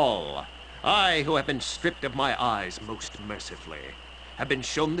 Gaul, I who have been stripped of my eyes most mercifully, have been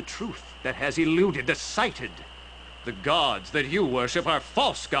shown the truth that has eluded the sighted. The gods that you worship are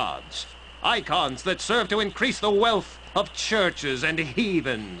false gods, icons that serve to increase the wealth of churches and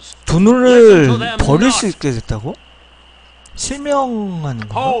heathens. 두 눈을 버릴 수 있게 됐다고? 실명하는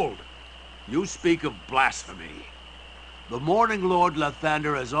건가? Hold! You speak of blasphemy. The Morning Lord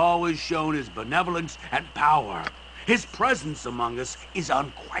Lathander has always shown his benevolence and power. His presence among us is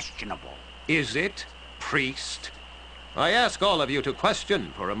unquestionable. Is it, priest? I ask all of you to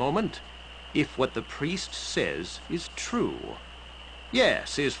question for a moment if what the priest says is true.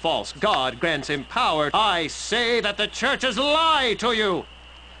 Yes, his false god grants him power. I say that the churches lie to you.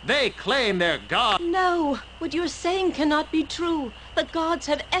 They claim their god. No, what you're saying cannot be true. The gods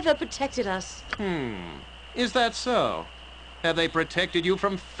have ever protected us. Is that so? Have they protected you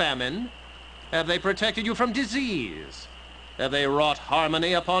from famine? Have they protected you from disease? Have they wrought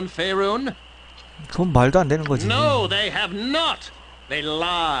harmony upon Faerun? 그건 말도 안 되는 거지. No, they have not. They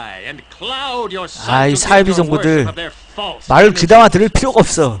lie and cloud your 아이 sight to 사이비 give your worship 정보들 of their false 말을 images. 귀담아 들을 필요가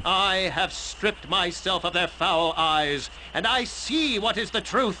없어. I have stripped myself of their foul eyes, and I see what is the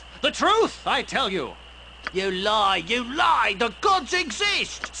truth. The truth, I tell you. You lie, you lie! The gods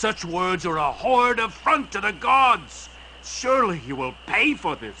exist! Such words are a horrid affront to the gods! Surely you will pay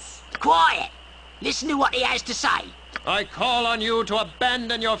for this. Quiet! Listen to what he has to say. I call on you to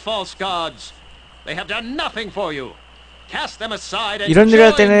abandon your false gods. They have done nothing for you. Cast them aside and 이런 일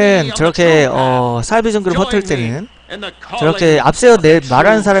할 join me 때는 on the 저렇게 true path. 사이비 정보를 퍼뜨릴 Join me 때는 in the 저렇게 calling 앞세워 of the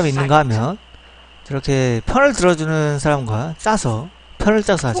말하는 true 사람이 있는가 sight. 하면 저렇게 편을 들어주는 사람과 짜서 편을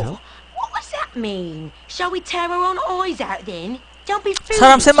짜서 하죠. What does that mean? Shall we tear our own eyes out then? Don't be foolish.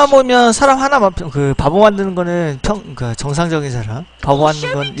 사람 셋만 모이면 사람 하나만 그 바보 만드는 거는 그 정상적인 사람. 바보 What 만드는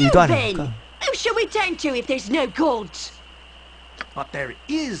shall 건 we do 일도 then? 아니니까. Who shall we turn to if there's no gods? But there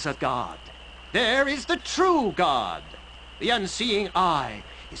is a God. There is the true God. The unseeing eye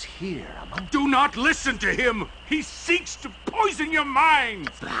is here among Do not listen to him! He seeks to poison your mind!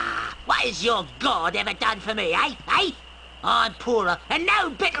 What has your God ever done for me, eh? Eh? I'm poorer and no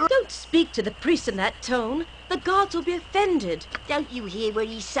better. Don't speak to the priest in that tone. The gods will be offended. Don't you hear what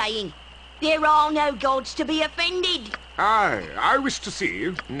he's saying? There are no gods to be offended. I wish to see.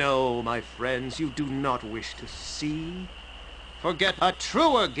 No, my friends, you do not wish to see. Forget a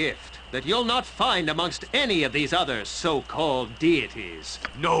truer gift that you'll not find amongst any of these other so-called deities.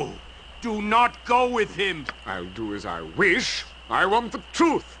 No, do not go with him. I'll do as I wish. I want the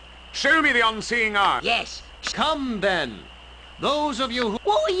truth. Show me the unseeing eye. Yes. Come then, those of you who...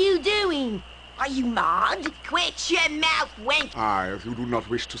 What are you doing? Are you mad? Quit your mouth, wench. If you do not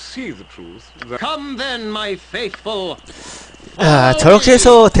wish to see the truth, then... Come then, my faithful... 아, 저렇게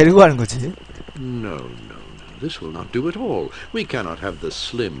해서 데리고 가는 거지. No. This will not do at all. We cannot have the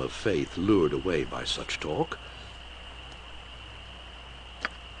slim of faith lured away by such talk.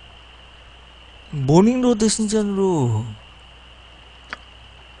 모닝로드 신전으로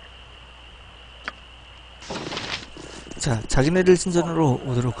자, 자기네들 신전으로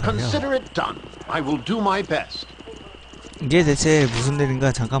오도록 하네요. Consider it done. I will do my best. 이게 대체 무슨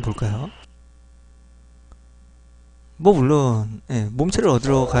일인가 잠깐 볼까요? 뭐 물론 몸체를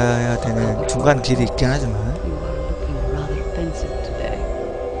얻으러 가야 되는 중간 길이 있긴 하지만 You are looking rather offensive today.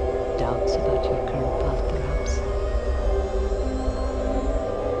 Doubts about your current path, perhaps?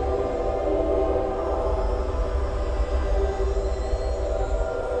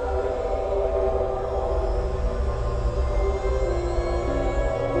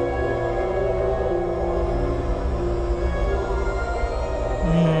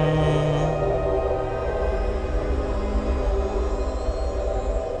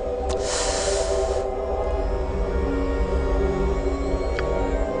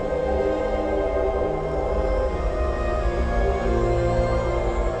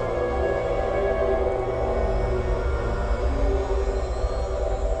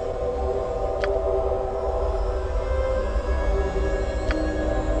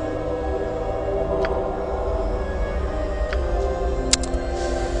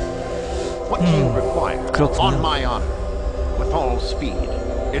 What do you require? 그렇군요. On my honor. With all speed.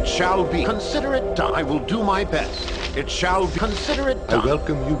 It shall be. Consider it done. I will do my best. It shall be. Consider it I done.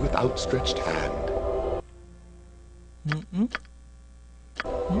 welcome you with outstretched hand.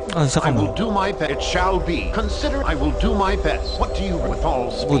 아, I 잠깐만. will do my best. It shall be. Consider. I will do my best. What do you with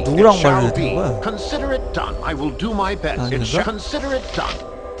all speed? 누구랑 It shall 말을 be. 하는 거야? Consider it done. I will do my best. It 아닌가? shall. Consider it done.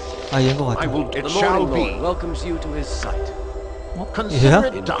 아, 얘인 것 I 같아. will. It The shall Morning be. Lord welcomes you to his sight. Consider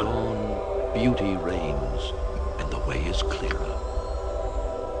얘야? it In done. dawn, beauty reigns, and the way is clearer.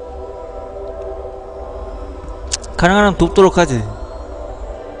 가능하면 돕도록 하지.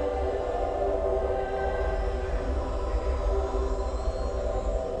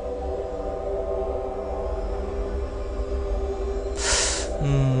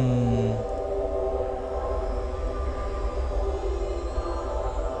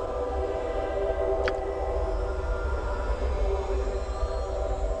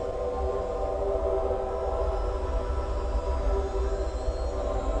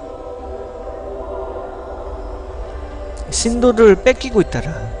 신도를 뺏기고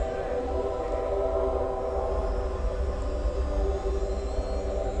있다라.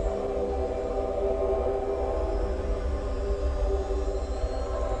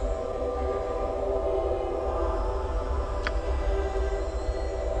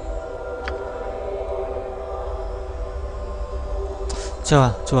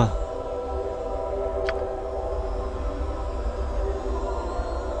 좋아, 좋아.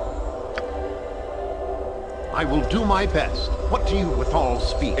 I will do my best. What do you with all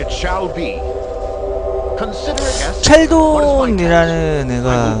speed? It shall be. Consider it as 첼돈이라는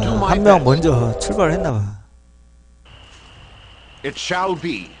애가 한 명 먼저 출발을 했나봐. It shall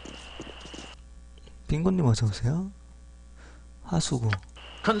be. 빙고님 어서 오세요. 하수구.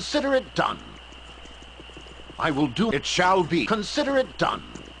 Consider it done. I will do. It shall be. Consider it done.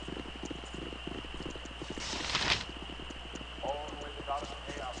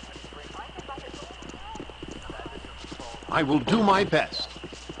 I will do my best.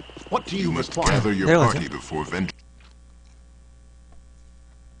 What do you must require? gather your party before venture.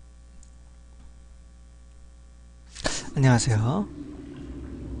 안녕하세요.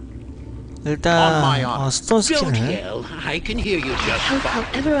 일단 스톤 스킨을 I can hear you just Help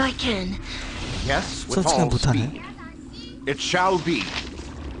however I can. Yes, 스톤 with 스킨 all 못하네. speed. It shall be.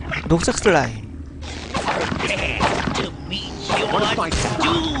 녹색 슬라임. What is my task?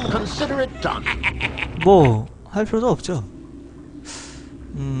 Consider it done. 뭐 할 필요도 없죠.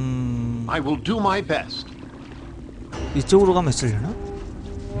 I will do my best. 이쪽으로 가면 쓰려나?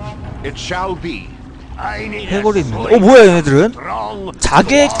 It shall be. 해골이 있는데. 뭐야 얘네들은?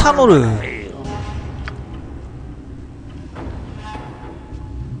 자객 타노르.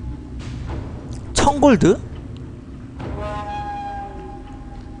 청골드?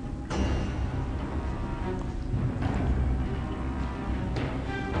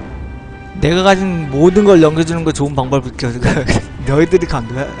 내가 가진 모든 걸 넘겨주는 거 좋은 방법일까? 너희들이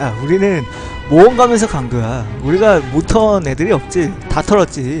강도야? 야, 우리는 모험 가면서 강도야. 우리가 못한 애들이 없지. 다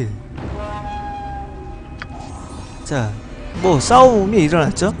털었지. 자, 뭐 싸움이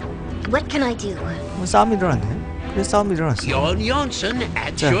일어났죠? What can I do? 뭐 싸움이 일어났네. 그래, 싸움이 일어났어.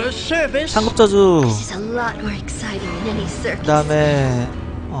 자, 상급저주. This is a lot more exciting than any circus. 그 다음에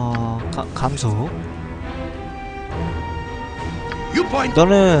감소.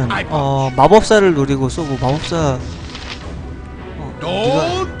 너는 마법사를 노리고 쏘고 마법사.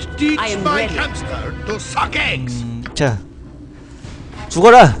 Don't teach my hamster to suck eggs. 자,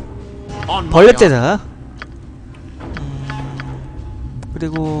 죽어라. 벌레떼다.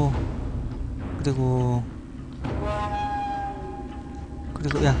 그리고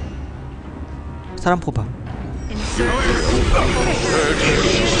야, 사람 뽑아.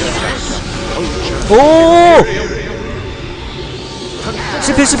 오!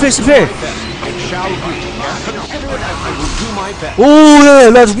 실패. 오, 야,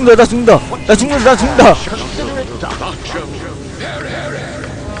 나 죽는다.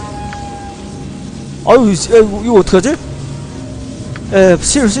 아유, 이거 어떡하지?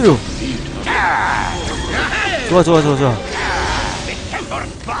 시루. 좋아.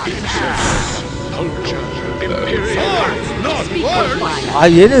 아,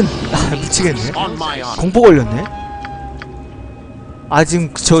 얘는 미치겠네. 공포 걸렸네. 아,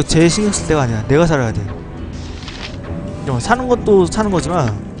 지금 제 신경 쓸 때가 아니야. 내가 살아야 돼. 사는 것도 사는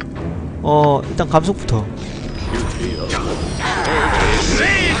거지만 일단 감속부터.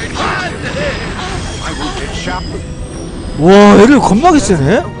 와, 얘를 겁나게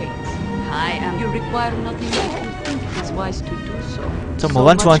세네.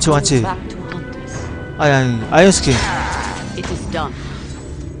 잠깐만, 완치. 아니, 아이언 스킨.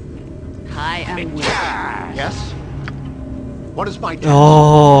 What is my task? 야,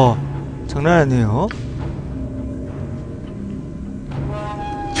 장난 아니에요.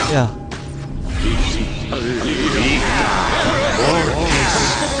 야.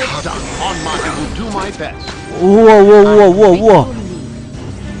 우와.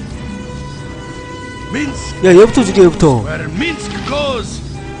 야, 얘부터 죽여, 얘부터.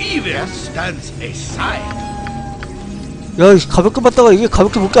 야, 가볍게 봤다가 이게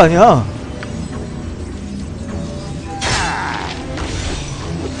가볍게 볼 게 아니야.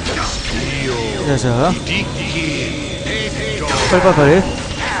 자. 빨리. 야,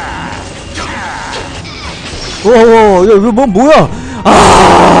 이거 뭐야?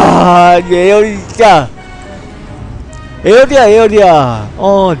 아, 에어리, 진짜. 에어리야.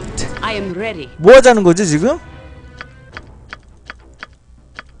 뭐 하자는 거지, 지금?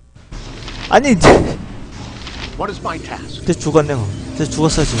 아니, 쟤 죽었네, 쟤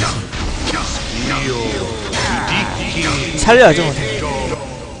죽었어. 살려야죠, 뭐.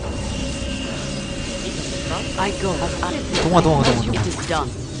 I go as I 동화. It is done.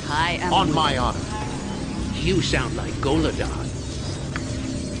 I am On my honor. You sound like Golodon.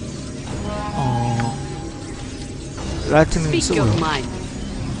 라이트닝 Speak your 쓰고요. mind.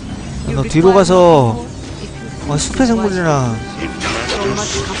 너 뒤로 가서 숲의 생물이랑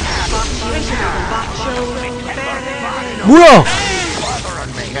뭐야?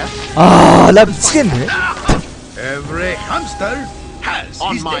 아, 나 미치겠네. Every hamster has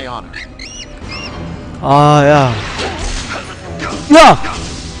On his my day. honor. 아, 야. 야!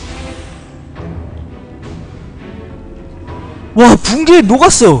 와, 붕괴에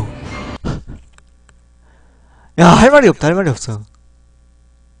녹았어. 야, 할 말이 없어.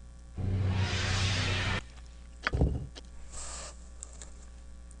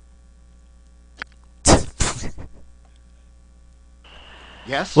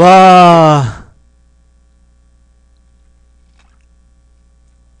 Yes. 와.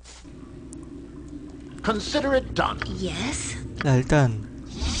 Consider it done. Yes? 야, 일단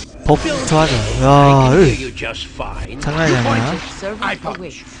법부터 하자. 야, You just fine. 장난이 아니야. servant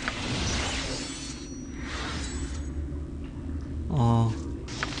awaits.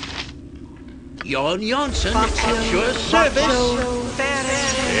 Jon Jansen, at your service.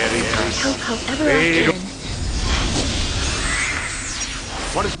 Help however I can.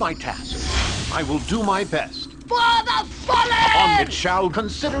 What is my task? I will do my best. For the fallen! On it shall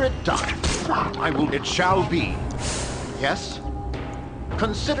consider it done. It shall be. Yes?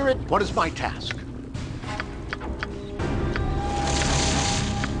 Consider it. What is my task?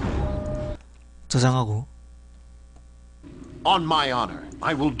 저장하고. On my honor.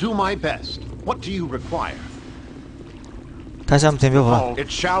 I will do my best. What do you require? 다시 한번 덤벼봐. It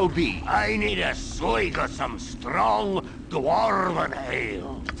shall be. I need a swig of some strong dwarven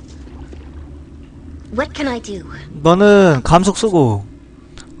ale. What can I do? 너는 감속 쓰고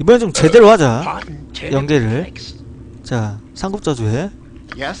이번엔 좀 제대로 하자. 연계를. 자, 상급 저주해.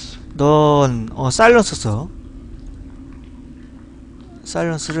 Yes. 넌 사일런스 써.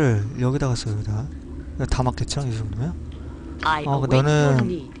 사일런스를 여기다가 써. 여기다. 다 맞겠죠? 이 정도면.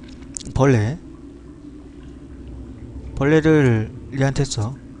 너는 벌레. 벌레를 얘한테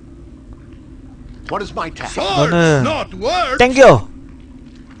써. What is my task? 너는 Not words. 땡겨.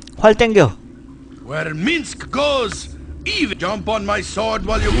 활 땡겨. Where Minsk goes, even jump on my sword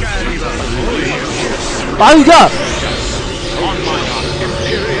while you can. 아유야!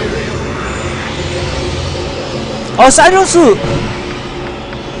 사이런스!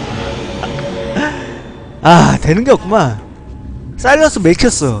 아, 되는 게 없구만. 사이런스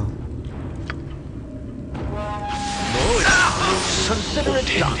맥혔어. Consider it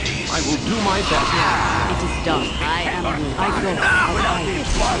done. I will do my best. It is done. I am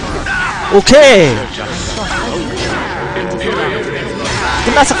오케이!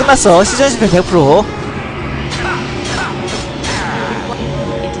 끝났어. 시전 실패 100%.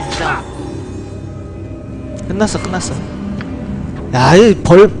 끝났어. 야, 이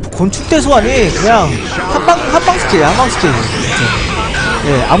곤충대 소환이 그냥 한방 스킬이야, 한방 스킬.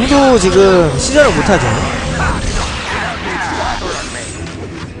 예, 아무도 지금 시전을 못하죠.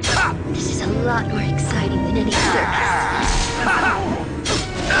 This is a lot more exciting than any circus.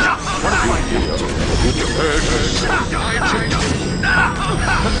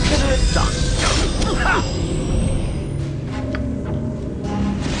 Consider it done.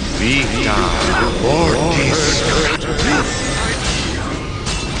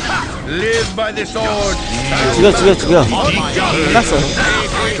 Live by the sword. 죽여. 끝났어.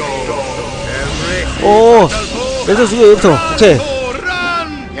 오, 여기서 죽여, 여기부터. 오케이.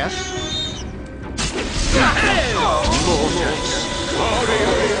 Yes.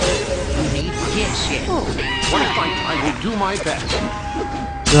 What if I will do my best.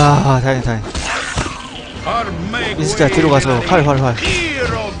 야, 다행. 민스자 뒤로 가서 활.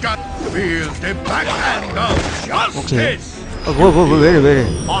 오케이. 왜 이래.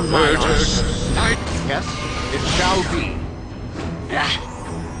 On my honor. Yes, it shall be.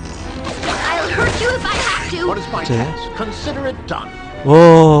 I'll hurt you if I have to. What is my Okay. task? Consider it done.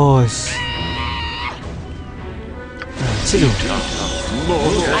 오, 씨. 치료.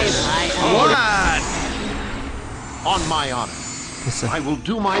 On my honor. 됐어. I will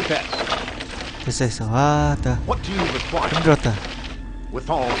do my best. 됐어. 와, 나 What do you require? 힘들었다.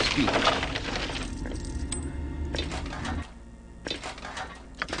 With all speed.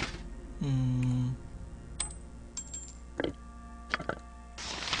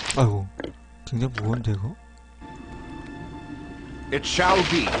 아이고, 굉장히 무거운데 이거? It shall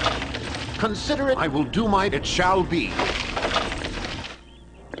be. Consider it. I will do my. It shall be.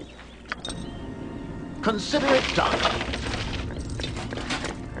 Consider it done.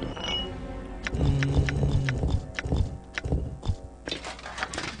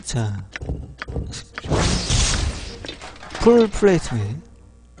 자, 풀 플레이트맨.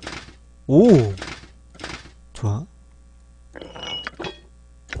 오, 좋아.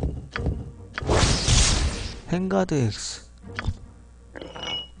 행가드 X.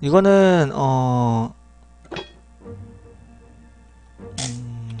 이거는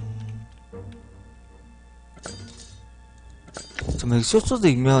잠깐만, 쇼소드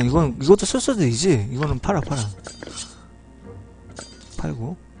익면 이것도 쇼소드이지? 이거는 팔아.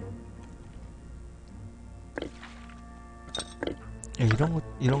 팔고. 야,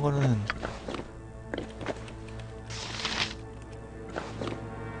 이런 거는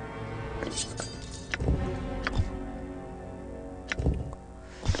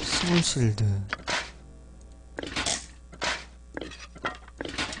스몰 실드.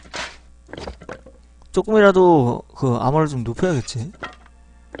 조금이라도 그 아머를 좀 높여야겠지.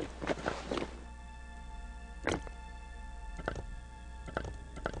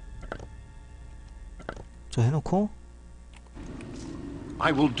 자, 해놓고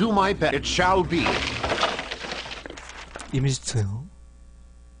I will do my best. It shall be. 이미지트요.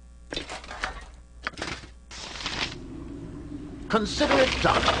 Consider it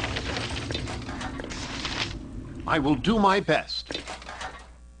done. I will do my best.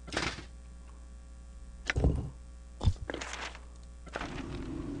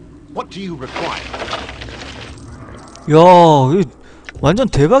 What do you require? 야, 이거 완전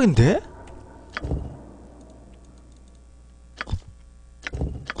대박인데?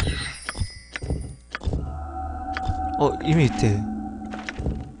 이미 있대.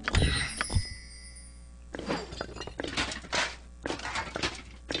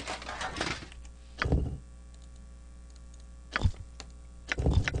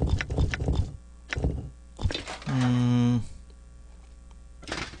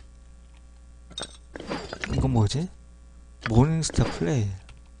 이건 뭐지? 모닝스타 플레이.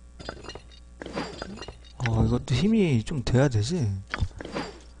 이것도 힘이 좀 돼야 되지?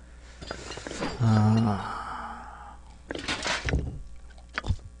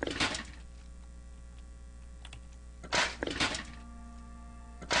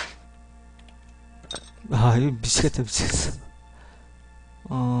 이거 미치겠다, 미치겠어.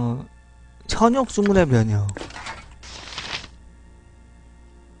 현역 주문의 면역.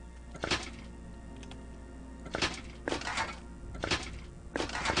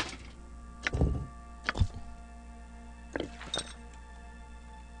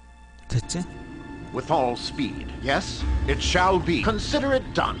 됐지? With all speed. Yes, it shall be. Consider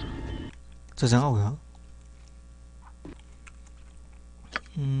it done. 저장하고요.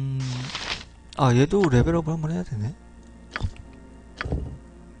 얘도 레벨업을 한번 해야 되네.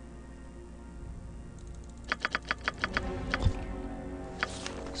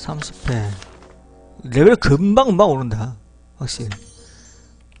 (30회) 레벨 금방 오른다, 확실히.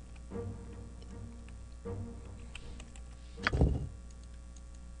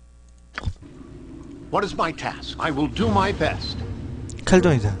 What is my task? I will do my best.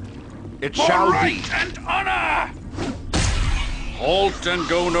 칼돈이다. It shall be. And honor! Halt and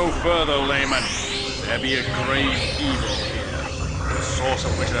go no further, layman. There be a grave evil here, the source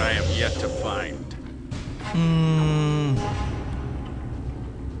of which I have yet to find.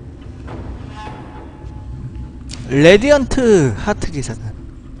 레디언트 하트 기사단.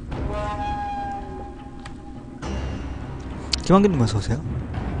 김한균님 어서오세요.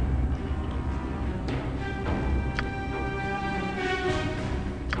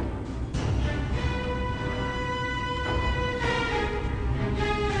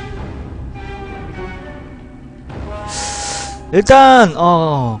 일단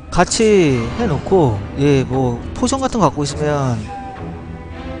같이 해놓고, 뭐 포션 같은 거 갖고 있으면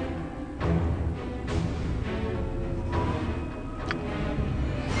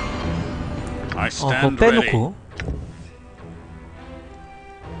그거 빼놓고.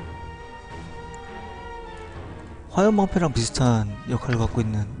 화염방패랑 비슷한 역할을 갖고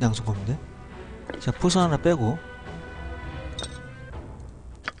있는 양손검인데. 자, 포션 하나 빼고.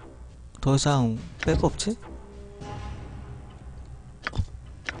 더 이상 뺄 거 없지?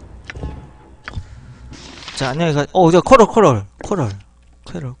 자, 안녕히 가. 저 코럴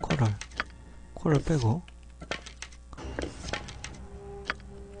빼고.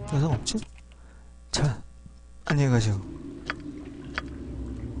 더 이상 없지? 자, 안녕히 가시오.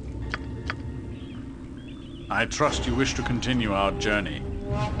 I trust you wish to continue our journey.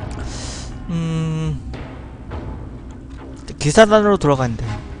 기사단으로 돌아가는데.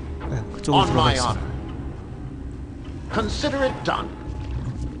 그쪽으로 On my 들어갔어. honor. Consider it done.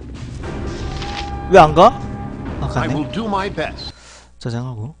 왜 안 가? I 가네. will do my best.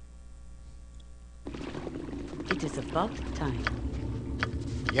 저장하고. It is about time.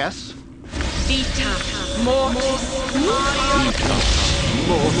 Yes? Vita, mortis, Vita,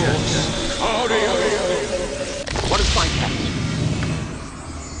 mortis. What is my task?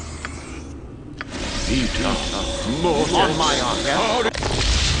 Vita, mortis. On my honor.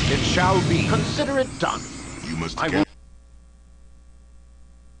 It shall be. Consider it done. You must I will.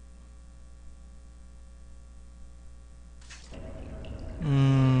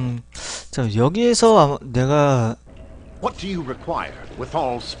 자, 여기에서 내가 What do you require with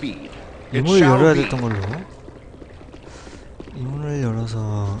all speed? 이 문을 열어야 됐던 걸로. 이 문을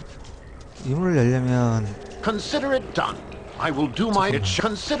열어서 이 문을 열려면 Consider it done. I will do my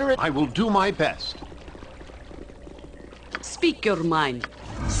consider it. I will do my best. Speak your mind.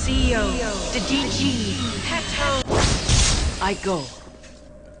 CEO, the DG, Peto. I go.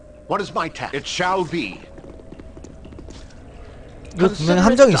 What is my task? It shall be. 이거 분명히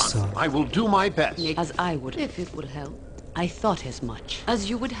함정이 있어. I will do my best. As I would, if it would help. I thought as much. As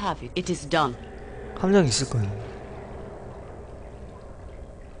you would have it, it is done. 함정이 있을 거야.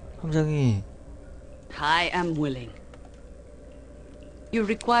 함정이. I am willing. You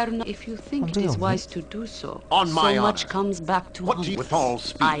require no. If you think it is wise to do so, On my so much honor. comes back to What do you, with all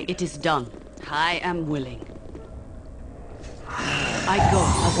speed? it is done. I am willing. I go.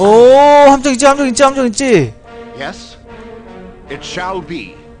 오, 함정 있지, 함정 있지, 함정 있지. Yes. It shall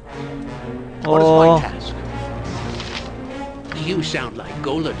be. What is my task? You sound like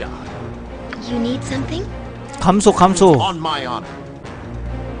Goladar. You need something? 감소, 감소. On my honor.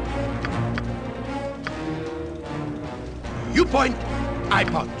 You point, I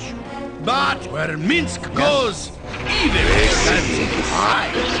punch. But where Minsk goes, evil stands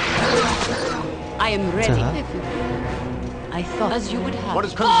high. I am ready. 자. I thought as you would have. What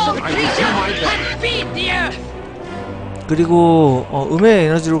is considered? I will do my best. Feed the earth. 그리고 음의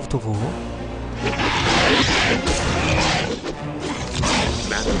에너지로부터 보고.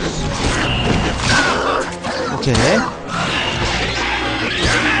 오케이.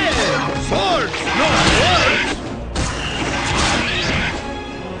 Swords, no words.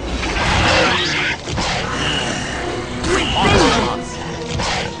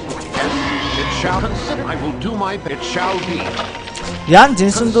 It shall consider. I will do my best. It shall be. 얀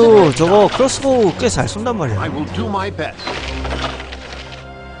딘슨도 저거 크로스보우 꽤 잘 쏜단 말이야. I will do my best.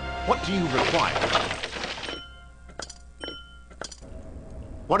 What do you require?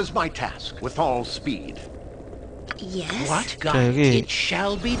 What is my task? With all speed. Yes? What? 자, God, 여기 it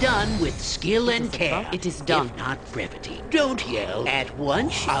shall be done with skill and care. It is done. If not brevity. Don't yell. At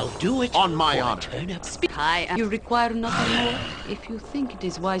once, I'll do it. On my or honor. Turn up. You require nothing more. If you think it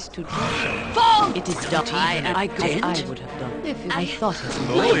is wise to do so, it is done. I go. As I would have done. I thought it was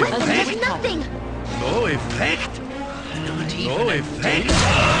No There's effect. nothing! No effect. Not even No a effect.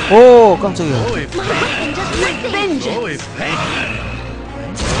 dent. 오, 깜짝이야. No My effect. weapon does nothing! No effect.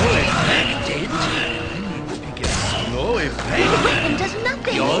 No effect. Dent. No My effect. weapon does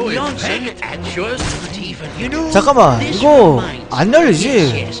nothing! No Johnson effect. at yours. Not even. You know. 잠깐만, this 이거 reminds 안 me. 열리지?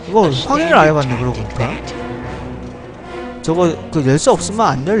 Yes, yes. 이거 A 확인을 안 해봤네, standard 그러고 tactic 보니까. that. 저거 그 열 수 없으면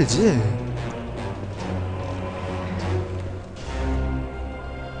안 열리지.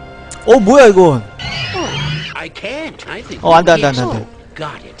 뭐야 이건? I can't. I think. 안 돼, 안 돼, 안 it's 돼, 안 all. 돼.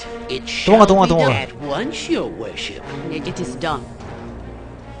 Got it. It 동아, shall 동아, be 동아. done at once, your worship. It is done.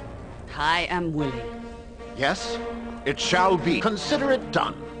 I am willing. Yes. It shall be. Consider it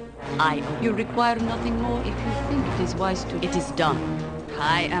done. You require nothing more. If you think it is wise to, it is done.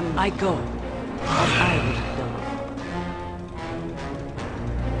 I go. As I would have done.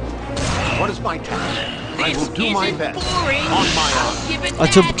 What is my task? I will do my best. Boring. On my I'll honor. give it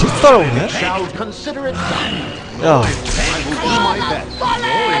저 that. 계속 따라오네? Shall consider it done. 야, I will do my best. I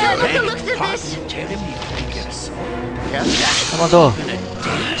don't like the looks of this! Tell him you can get a sword. Yes. 한 번 더.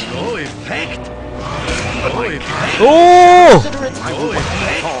 No effect. No effect. 오! Consider it. I will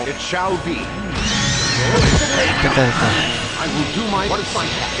call. It shall be. 됐다, 됐다. I will do my. What is my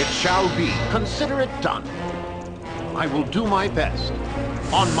task? It shall be. Consider it done. I will do my best.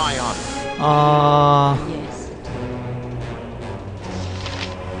 On my honor. Yes.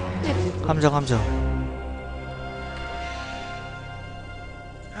 함정.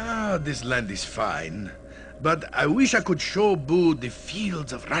 This land is fine, but I wish I could show Boo the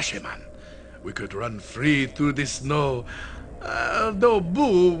fields of Rashomon. We could run free through the snow. Though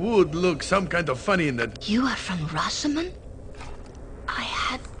Boo would look some kind of funny in the... You are from Rashomon? I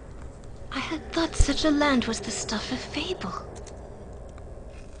had thought such a land was the stuff of fable.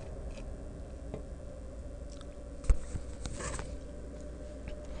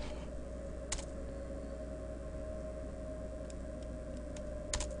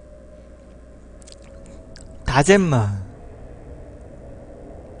 다잼마.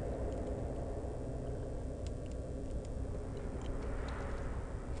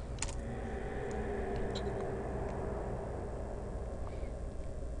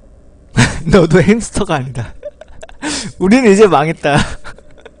 너도 햄스터가 아니다. 우리는 이제 망했다.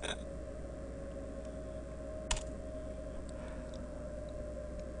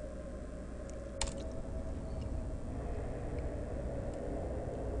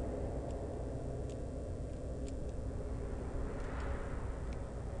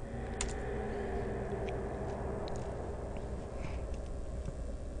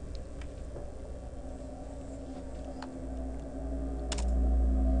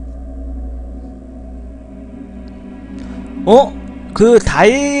 그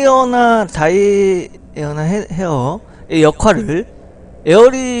다이애나 헤어의 역할을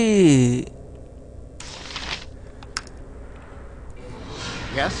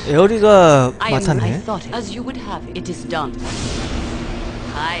에어리가 맡았네.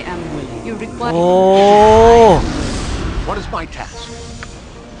 오. What is my task?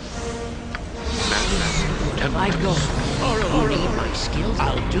 I go. You need my skills?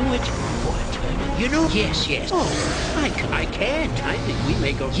 I'll do it. What? You know? Yes, yes. Oh, I can't. I think we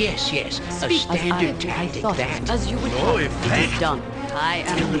may go. Yes, yes. A standard tactic that. As you would No have. effect. It is done. I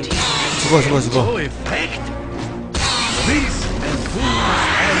am willing. 죽어. No effect. This and fools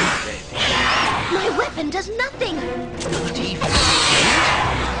and ready. My weapon does nothing. Not even.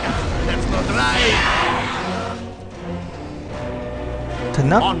 That's not right.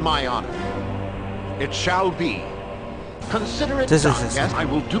 됐나? On my honor. It shall be. Consider it 됐어. done. Yes, I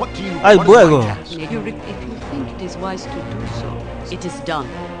will do. What do you? 아이, what 뭐야, is my 이거? task? If you think it is wise to do so, it is done.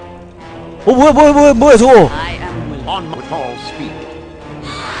 뭐야 저거? I am willing. On with all speed.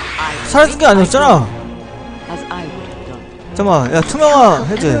 사라진 게 아니었잖아. As I would have done. 잠깐만, 야 투명화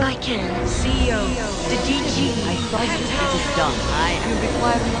해제. Whenever I can. CEO. The DG. I thought it is done. I am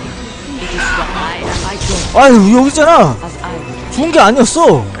required nothing. It is done. I go. 아유 여기 있잖아. As I would have 죽은 게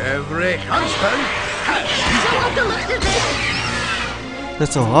아니었어. Every husband has Don't like the looks of this.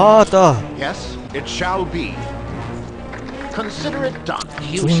 됐어. 아따. Yes, it shall be. Consider it done.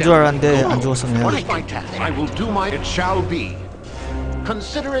 죽은 줄 알았는데 안 죽었었네. What is my task? I will do my. It shall be.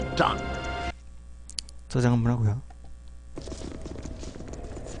 Consider it done. 저장 한번 하고요.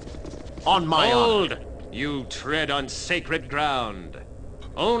 On my honor. Hold! You tread on sacred ground.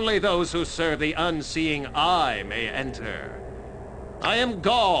 Only those who serve the unseeing eye may enter. I am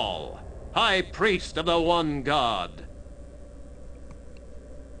Gaul, High Priest of the One God.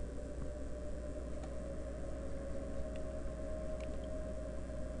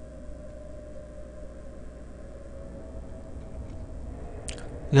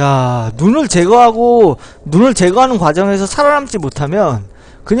 야, 눈을 제거하는 과정에서 살아남지 못하면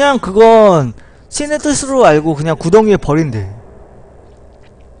그냥 그건 신의 뜻으로 알고 그냥 구덩이에 버린대.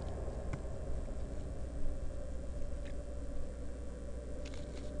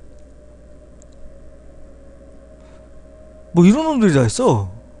 뭐 이런 놈들이 다 있어.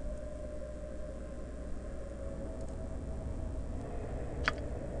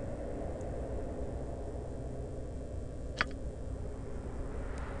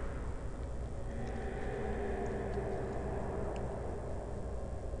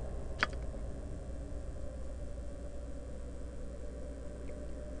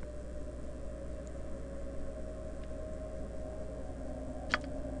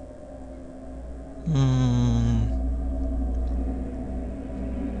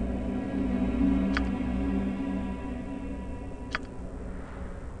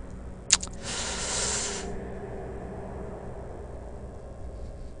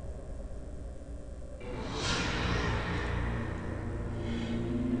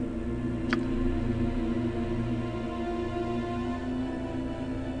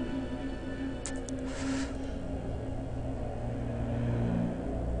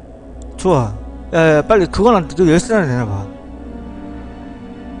 좋아. 야, 빨리 그건 안 돼. 그 열쇠나 내놔봐.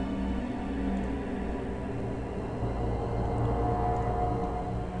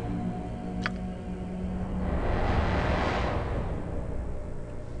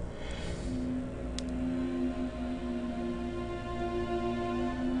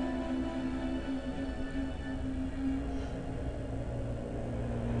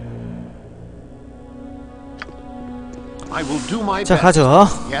 I will do my 자, best. 가죠.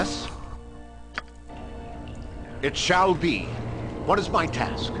 Yes. It shall be. What is my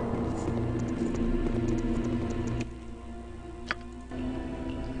task?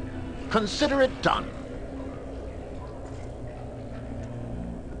 Consider it done.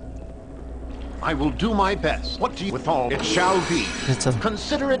 I will do my best. What do you with all? It shall be. 됐죠.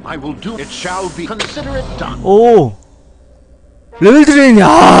 Consider it. I will do. It shall be. Consider it done. 오! 레벨 드레인이,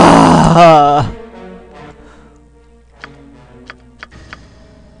 아!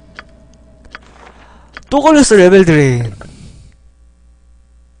 또 걸렸어, 레벨 드레인.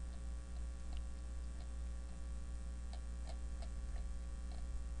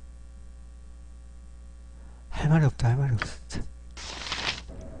 말이 없다. 할 말이 없어. 진짜.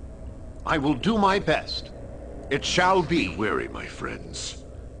 I will do my best. It shall be. Be wary, my friends.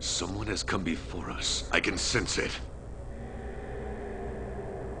 Someone has come before us. I can sense it.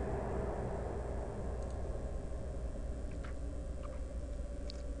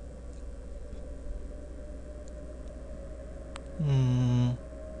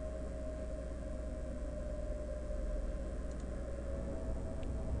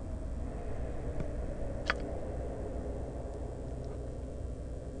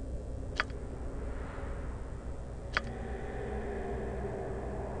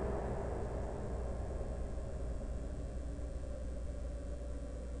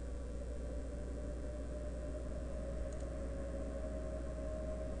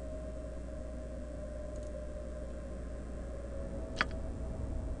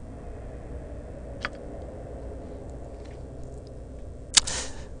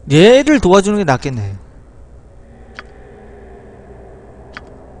 얘를 도와주는 게 낫겠네.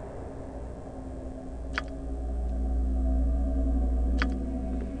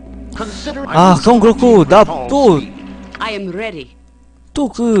 아, 그건 그렇고 나 또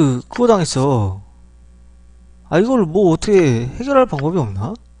그거 당했어. 아, 이걸 뭐 어떻게 해결할 방법이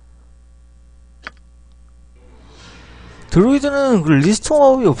없나? 드로이드는 그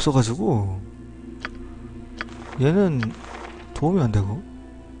리스토어업이 없어가지고 얘는 도움이 안 되고.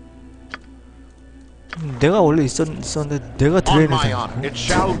 내가 원래 있었는데 내가 드레인을 당했고.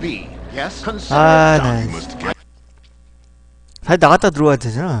 아, 나 다시 나갔다 들어와야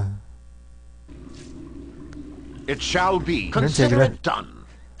되잖아. 이런 얘기를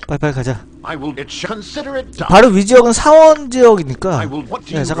빨리빨리 가자. 바로 위 지역은 사원 지역이니까.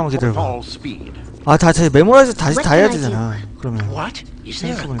 야, 잠깐만 기다려봐. 아, 다시 메모라이즈 다시 다 해야 되잖아. 그러면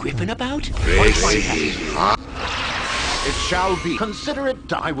It shall be. Consider it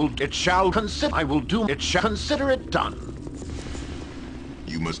done. I will. It shall consider. I will do. It shall consider it done.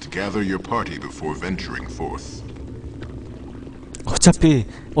 You must gather your party before venturing forth. 어차피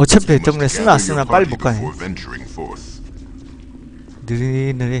내 때문에 쓰나 빨리 못 가네.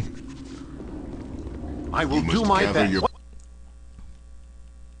 느리느리. I will do my best.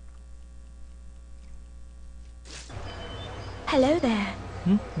 Hello there.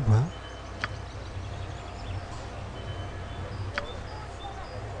 응? 뭐야?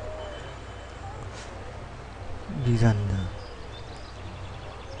 미란다.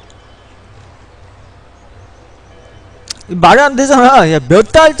 말이 안 되잖아. 야,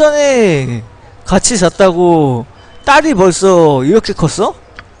 몇 달 전에 같이 잤다고 딸이 벌써 이렇게 컸어?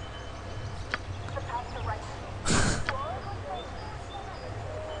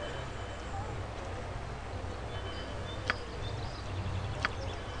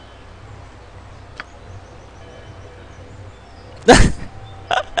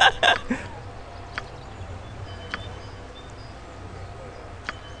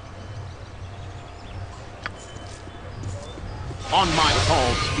 On my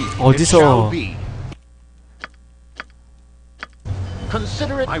tall speed. 어디서?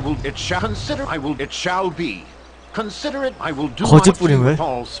 Consider it. I will. It shall consider. I will. It shall be. Consider it. I will do 거짓부림을? my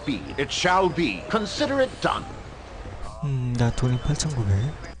tall speed. It shall be. Consider it done. 나 돈이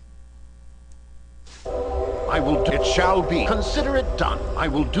 8,900. I will do. It shall be. Consider it done. I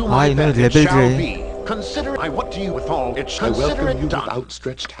will do my 이놈의 best. It shall 레벨들이. be. Consider. I. What do you with all? It. I Consider welcome you it with done.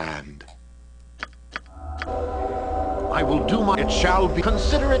 outstretched hand. I will do my. It shall be.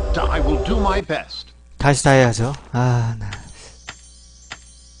 Consider it done. I will do my best. 다시 다 해야죠. 아, 나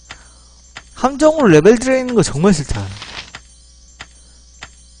함정으로 레벨 들어있는 거 정말 싫다.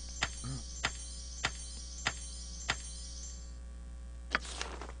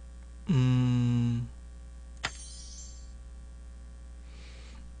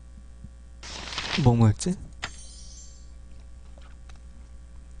 뭐였지?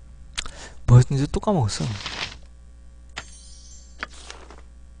 뭐였는지 또 까먹었어.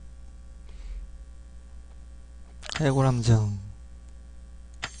 해골함정.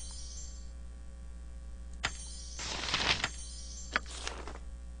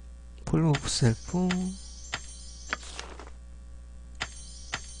 볼륨 오프 셀프.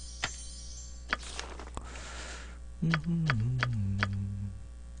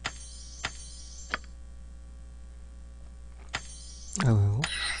 아이고.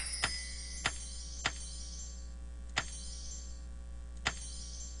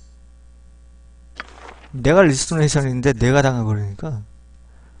 내가 리스토네이션인데 내가 당해버리니까.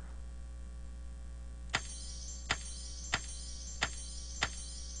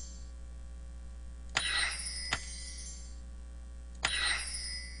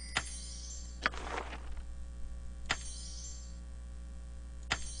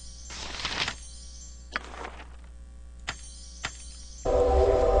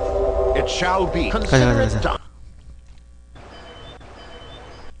 shall be. Consider it done.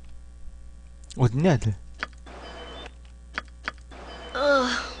 어딨냐 애들?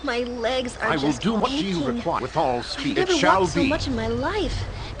 My legs are I will just do what aching. you require with all speed. I've It never shall walked so be. much in my life.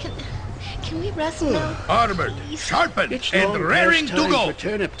 Can we rest now? Armored, sharpened, It's and long raring past to time go. for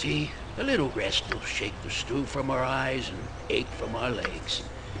turnip tea. A little rest will shake the stew from our eyes and ache from our legs.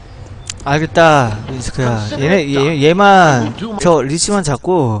 알겠다 리스크야. 얘만 저 리치만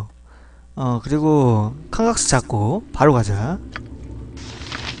잡고 그리고 캉각스 잡고 바로 가자.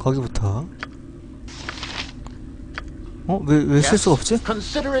 거기부터. 왜 쓸 수가 없지?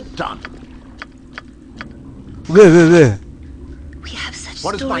 Consider it done. 왜? We have such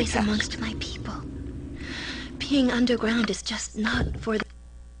What is my stories task? amongst my people. Being underground is just not for the...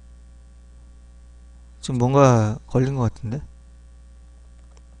 지금 뭔가 걸린 것 같은데?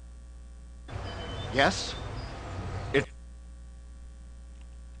 Yes. It.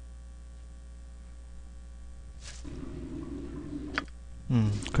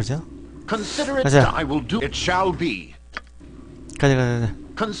 그죠? Consider it 가자. done. I will do. It shall be. 가자.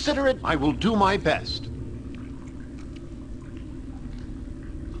 Consider it. I will do my best.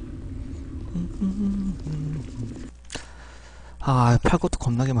 아, 팔 것도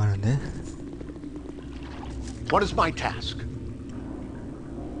겁나게 많은데. What is my task?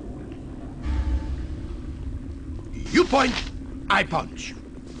 You point, I punch.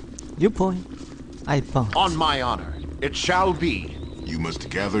 You point, I punch. On my honor, it shall be. You must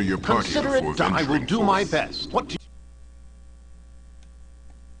gather your party Consider before it done. I will venturing do my forth. best. What do you...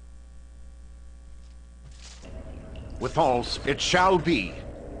 With all it shall be.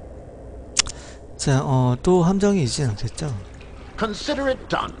 자, 또 함정이 있진 않겠죠? Consider it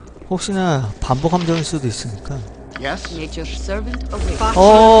done. 혹시나 반복 함정일 수도 있으니까. Yes. Nature's servant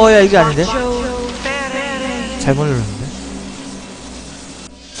awaits. 야 이게 아닌데? 잘못 눌렀는데?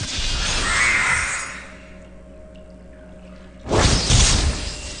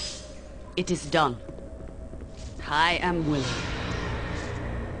 It is done. I am willing.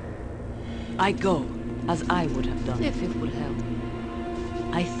 I go as I would have done if it would help.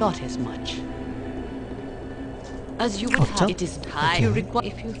 I thought as much. As you would have. It is I require.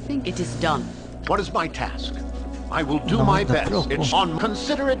 If you think it is done. What is my task? I will do my best. It's on.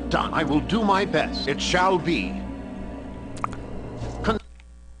 Consider it done. I will do my best. It shall be.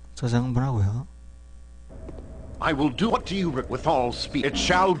 저장 한번 하고요. I will do. What do you with all speed? It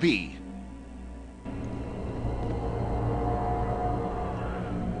shall be.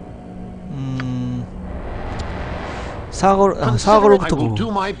 사과로부터 보고.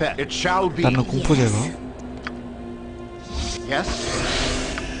 It shall be. 나는 공포 제거. Yes.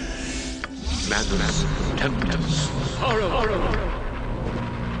 Madness, tempest, horror.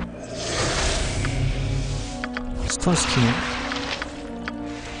 스톤 스킨.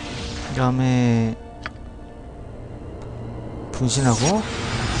 그 다음에 분신하고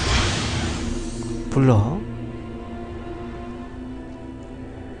불러.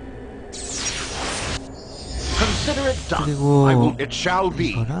 그리고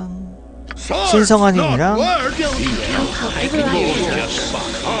이거랑 신성한 힘이랑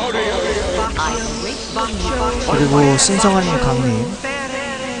그리고 신성한 힘 강림.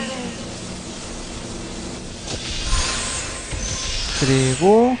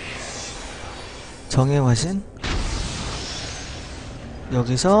 그리고 정의 화신.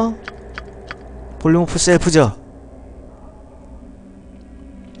 여기서 볼륨오프 셀프죠.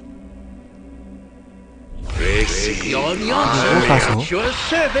 가서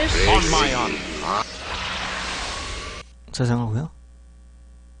저장하고요.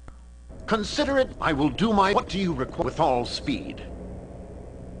 Consider it. I will do my. What do you require? With all speed.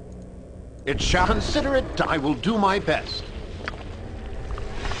 It shall. Consider it. I will do my best.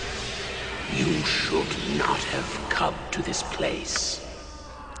 You should not have come to this place.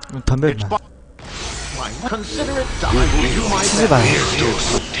 덤벨 Consider it. I will do my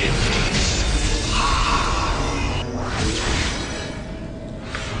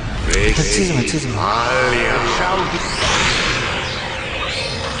치지 마요. 치지 마.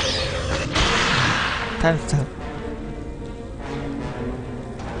 타임 스탑.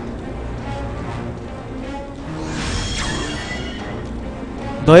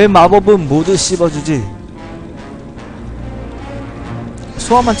 너의 마법은 모두 씹어주지.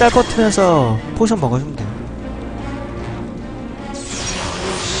 소화만 짤 버티면서 포션 먹어주면 돼.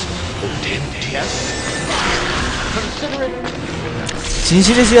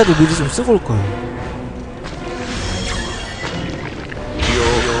 진실의 시야도 미리 좀 쓰고 올 거예요.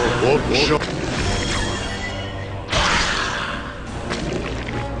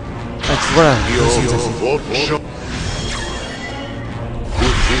 아 죽어라. 자식.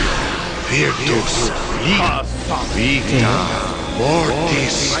 Virtus Vita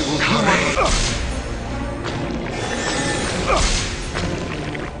Mortis Care.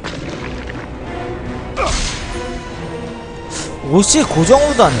 옷이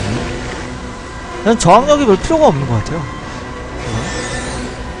고정으로 다니네. 그냥 저항력이 별 필요가 없는 것 같아요.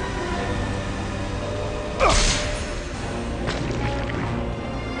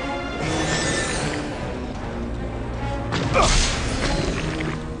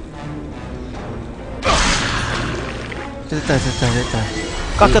 됐다.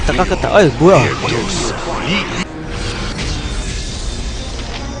 깎였다. 아이, 뭐야.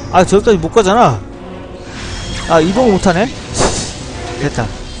 아, 저기까지 못 가잖아. 아, 이동 못하네? 됐다.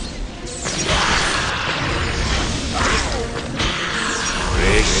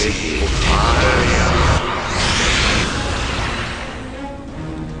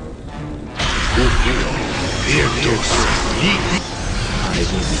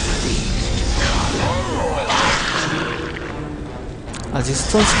 아직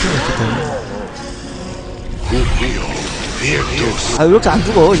스톤 스킨이 있기 때문에. 아, 왜 이렇게 안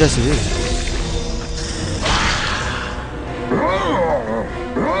죽어, 이 자식.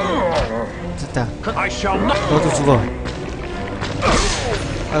 됐다. 너도 죽어.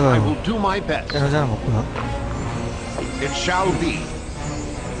 아이고. 에너지 하나 먹고요.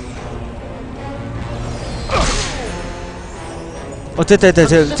 됐다.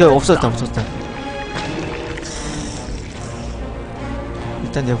 저 없었다.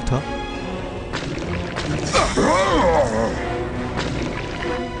 일단 얘부터.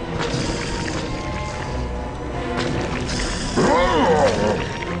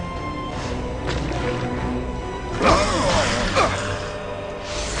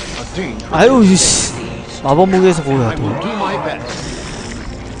 아유, 이씨. 마법 무기에서 뭐야, 또.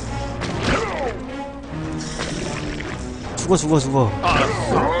 죽어.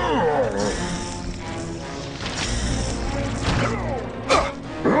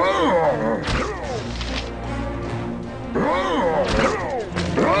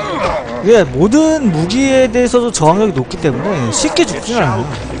 이게 모든 무기에 대해서도 저항력이 높기 때문에 쉽게 죽진 않아요.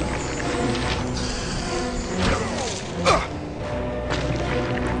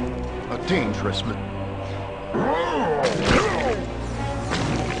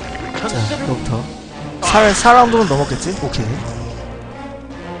 자, 이거부터. 사라운드는 넘었겠지? 오케이.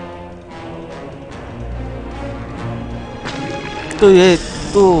 또 얘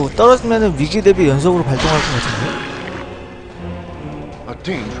또 떨어지면은 위기 대비 연속으로 발동할 것 같은데?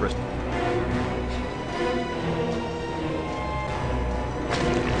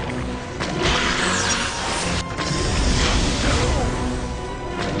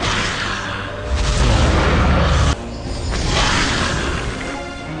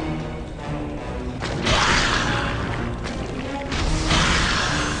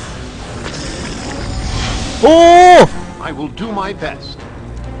 오! I will do my best.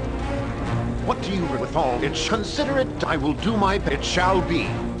 What do you withal? Consider it. I will do my best. It shall be.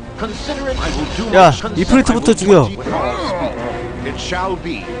 Consider it. I will do my 야, 이프리트부터 죽여. It shall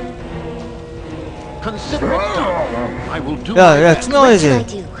be. Consider it done. I will do 야, 투명해야지.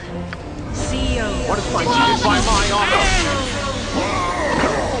 What is my duty? By my honor.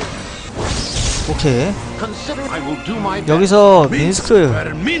 오케이. Consider I will do my best. 여기서 민스크.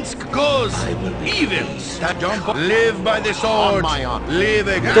 Where Minsk goes, evil. Don't live by the sword. Live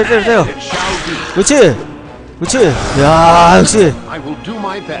again. 때려. 그렇지. 야, 역시. I will do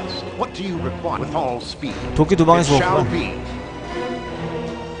my best. What do you require? With all speed. 도끼 두 방에 죽었구나.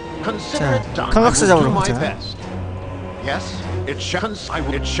 자, 캉각스 잡으러 가자. Yes, it shall.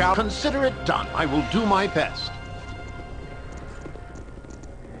 It shall. Consider it done. I will do my best.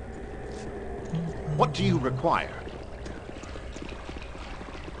 What do you require?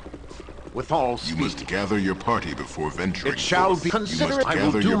 With all speed. You must gather your party before venturing. It shall be. Consider it. I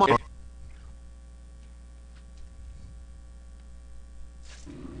will do my.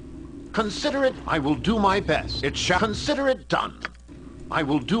 Consider it. I will do my best. It shall. Consider it done. I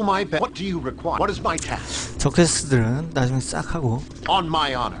will do my best. What do you require? What is my task? 저 퀘스트들은 나중에 싹 하고. On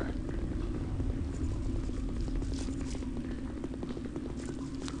my honor.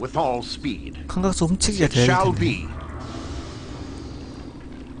 With all speed. 캉각스 훔치기가 It 돼야 shall 되겠네. be.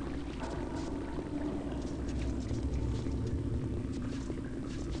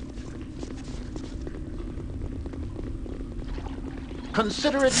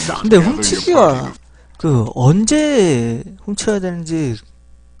 Consider it done. 근데 훔치기가 그 언제 훔쳐야 되는지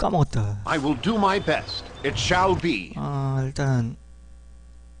까먹었다. I will do my best. It shall be. 아, 일단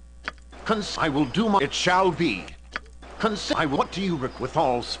I will do my. It shall be. I. What do you with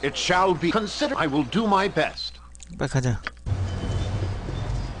all? It shall be. Consider. I will do my best. 빨리 가자.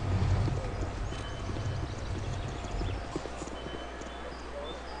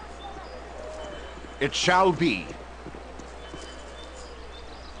 It shall be.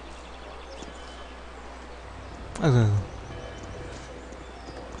 아이고.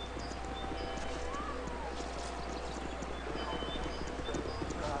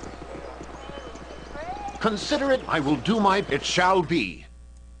 Consider it. I will do my. It shall be.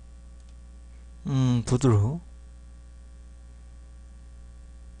 부드러워.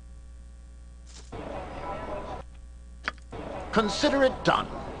 Consider it done.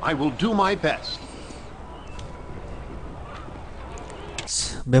 I will do my best.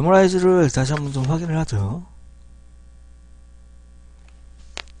 메모라이즈를 다시 한번 좀 확인을 하죠.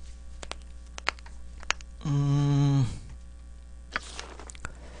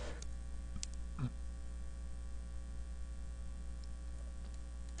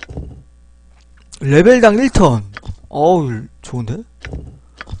 레벨당 1턴. 어우, 좋은데?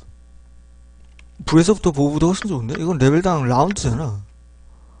 불에서부터 보호보다 훨씬 좋은데? 이건 레벨당 라운드잖아.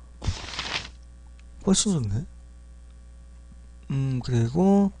 훨씬 좋네.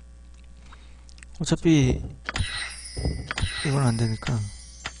 그리고 어차피 이건 안되니까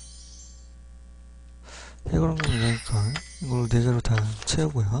해결한 건 되니까 이걸 4개로 다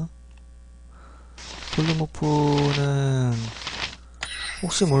채우고요. 폴리모프는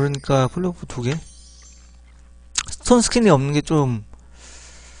혹시 모르니까 폴리모프 2개? 스톤 스킨이 없는 게 좀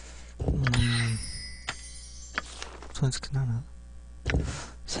스톤 스킨 하나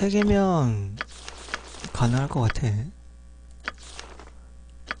 3개면 가능할 것 같아.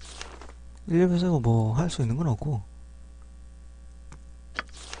 1렙에서 뭐 할 수 있는 건 없고.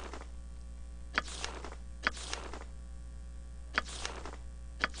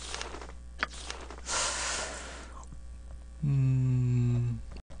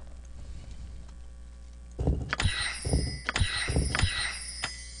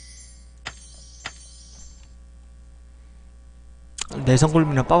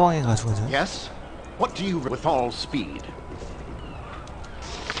 내성골미나 빠방에 가져가자. Yes? What do you with all speed?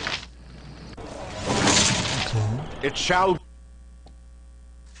 Okay. It shall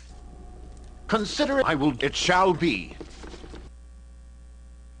consider it. I will. It shall be.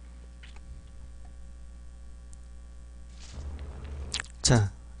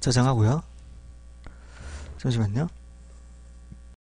 자, 저장하고요. 잠시만요.